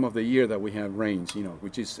time of the year that we have rains. You know,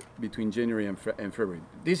 which is between January and February.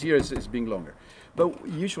 This year is being longer, but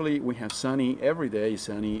usually we have sunny every day.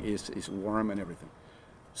 Sunny is warm and everything.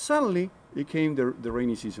 Suddenly, it came the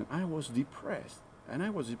rainy season. I was depressed, and I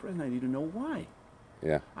didn't know why.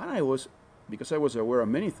 Yeah. And because I was aware of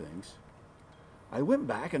many things, I went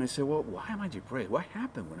back and I said, well, why am I depressed? What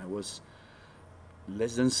happened when I was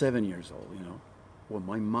less than 7 years old, you know? Well,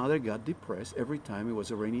 my mother got depressed every time it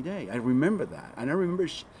was a rainy day. I remember that. And I remember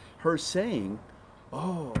her saying,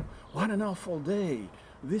 oh, what an awful day.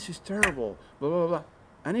 This is terrible, blah, blah, blah.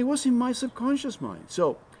 And it was in my subconscious mind.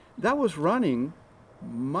 So that was running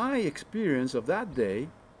my experience of that day.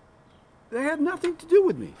 That had nothing to do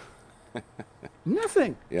with me.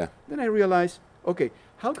 Nothing. Yeah. Then I realized, okay,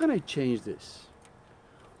 how can I change this?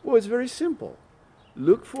 Well, it's very simple.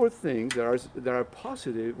 Look for things that are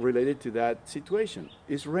positive related to that situation.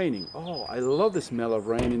 It's raining. Oh, I love the smell of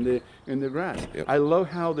rain in the grass. Yep. I love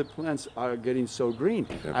how the plants are getting so green.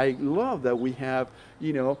 Yep. I love that we have,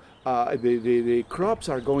 you know, the crops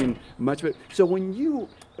are going much better. So when you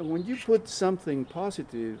put something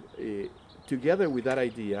positive together with that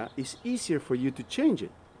idea, it's easier for you to change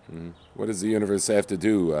it. What does the universe have to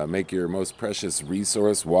do? Make your most precious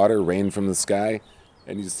resource, water, rain from the sky?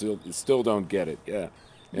 And you still don't get it. Yeah.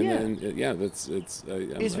 And Yeah. then, yeah, it's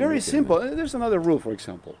It's very simple. There's another rule, for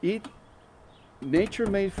example. Eat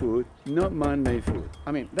nature-made food, not man-made food.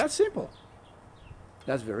 I mean, that's simple.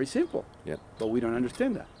 That's very simple. Yeah. But we don't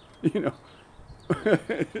understand that, you know.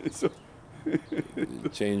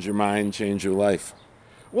 Change your mind, change your life.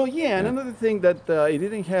 Well, yeah, and another thing that it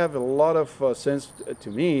didn't have a lot of sense to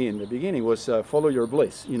me in the beginning was follow your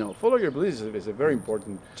bliss. You know, follow your bliss is a very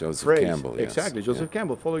important Joseph phrase. Campbell, yes. Exactly, Joseph Yeah.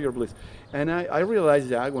 Campbell, follow your bliss. And I realized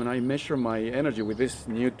that when I measure my energy with these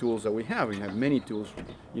new tools that we have many tools,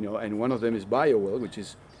 you know, and one of them is BioWell, which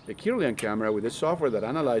is a Kirlian camera with a software that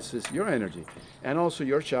analyzes your energy and also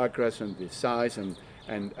your chakras and the size and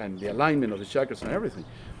the alignment of the chakras and everything.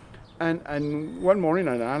 And one morning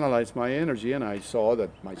I analyzed my energy and I saw that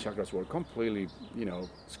my chakras were completely, you know,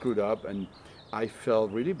 screwed up, and I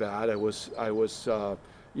felt really bad.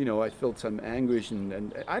 You know, I felt some anguish,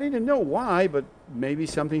 and I didn't know why, but maybe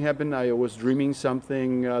something happened. I was dreaming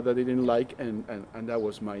something that I didn't like, and that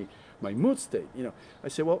was my mood state. You know, I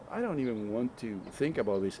said, well, I don't even want to think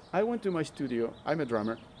about this. I went to my studio. I'm a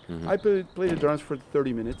drummer. I played the drums for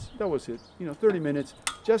 30 minutes. That was it. You know, 30 minutes,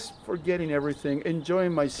 just forgetting everything,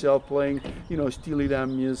 enjoying myself playing, you know, Steely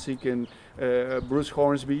Dan music and Bruce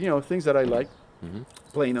Hornsby, you know, things that I like,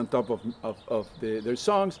 playing on top of their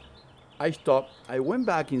songs. I stopped. I went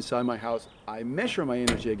back inside my house. I measured my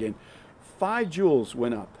energy again. 5 joules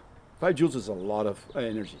went up. 5 joules is a lot of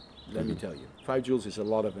energy, let me tell you. 5 joules is a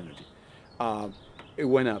lot of energy. It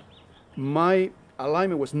went up. My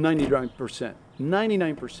alignment was 99%.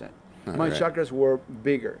 99%. My right. chakras were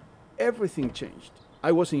bigger. Everything changed.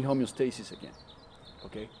 I was in homeostasis again.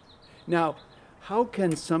 Okay? Now, how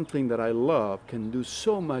can something that I love can do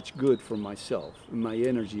so much good for myself, my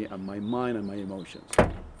energy and my mind and my emotions?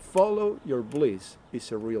 Follow your bliss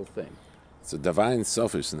is a real thing. It's a divine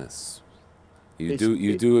selfishness. You It's-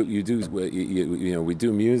 know, we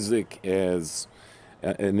do music as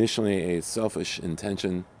initially a selfish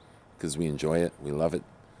intention because we enjoy it, we love it,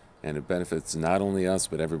 and it benefits not only us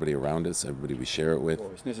but everybody around us, everybody we share it with. Well,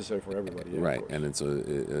 it's necessary for everybody. Yeah, of Right, course. and it's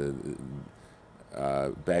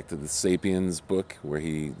back to the Sapiens book where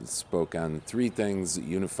he spoke on 3 things that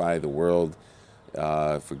unify the world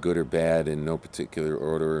for good or bad in no particular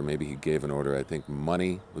order, or maybe he gave an order. I think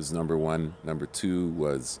money was number 1, number 2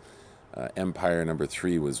 was empire, number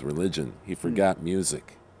 3 was religion. He forgot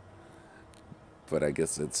music, but I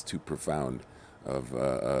guess that's too profound of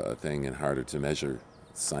a thing and harder to measure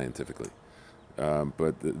scientifically.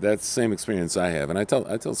 But that's the same experience I have, and I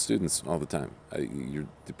tell students all the time: you're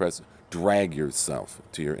depressed, drag yourself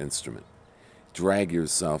to your instrument, drag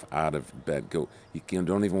yourself out of bed. Go. You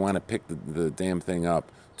don't even want to pick the damn thing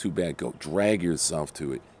up. Too bad. Go. Drag yourself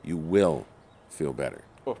to it. You will feel better.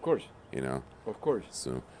 Of course. You know. Of course.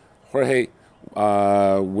 So, Jorge,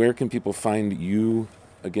 where can people find you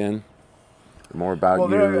again? More about Well,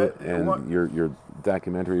 you there- and one- your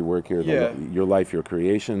documentary work here, Yeah. Your Life, Your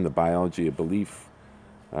Creation, The Biology of Belief,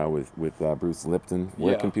 with Bruce Lipton.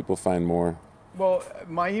 Where Yeah. can people find more? Well,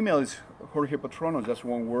 my email is Jorge Patronos, that's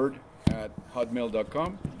one word, at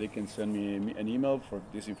hotmail.com. They can send me an email for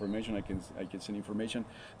this information. I can send information.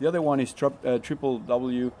 The other one is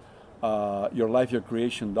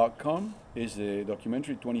www.yourlifeyourcreation.com. Is a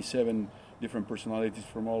documentary, 27 different personalities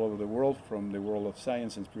from all over the world, from the world of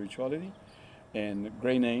science and spirituality. And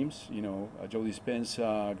great names, you know, Joe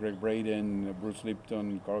Dispenza, Greg Braden, Bruce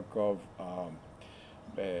Lipton, Karkov,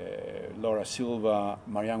 Laura Silva,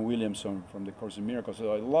 Marianne Williamson from the Course in Miracles.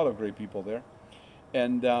 So a lot of great people there,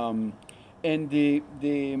 and the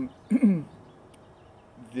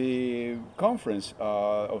the conference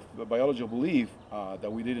of Biology of Belief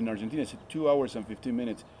that we did in Argentina, it's 2 hours and 15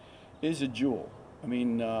 minutes, is a jewel. I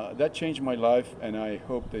mean, that changed my life, and I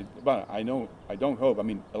hope that, but I don't hope, I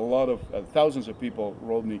mean, a lot of, thousands of people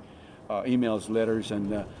wrote me emails, letters,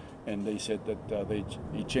 and they said that it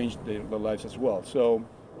changed their lives as well. So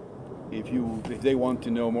if they want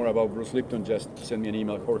to know more about Bruce Lipton, just send me an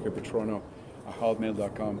email,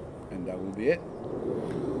 jorgepatrono@hotmail.com, and that will be it.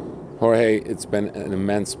 Jorge, it's been an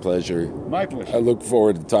immense pleasure. My pleasure. I look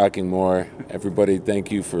forward to talking more. Everybody,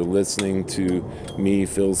 thank you for listening to me,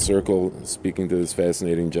 Phil Circle, speaking to this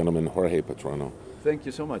fascinating gentleman, Jorge Patrono. Thank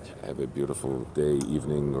you so much. Have a beautiful day,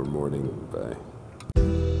 evening, or morning. Bye.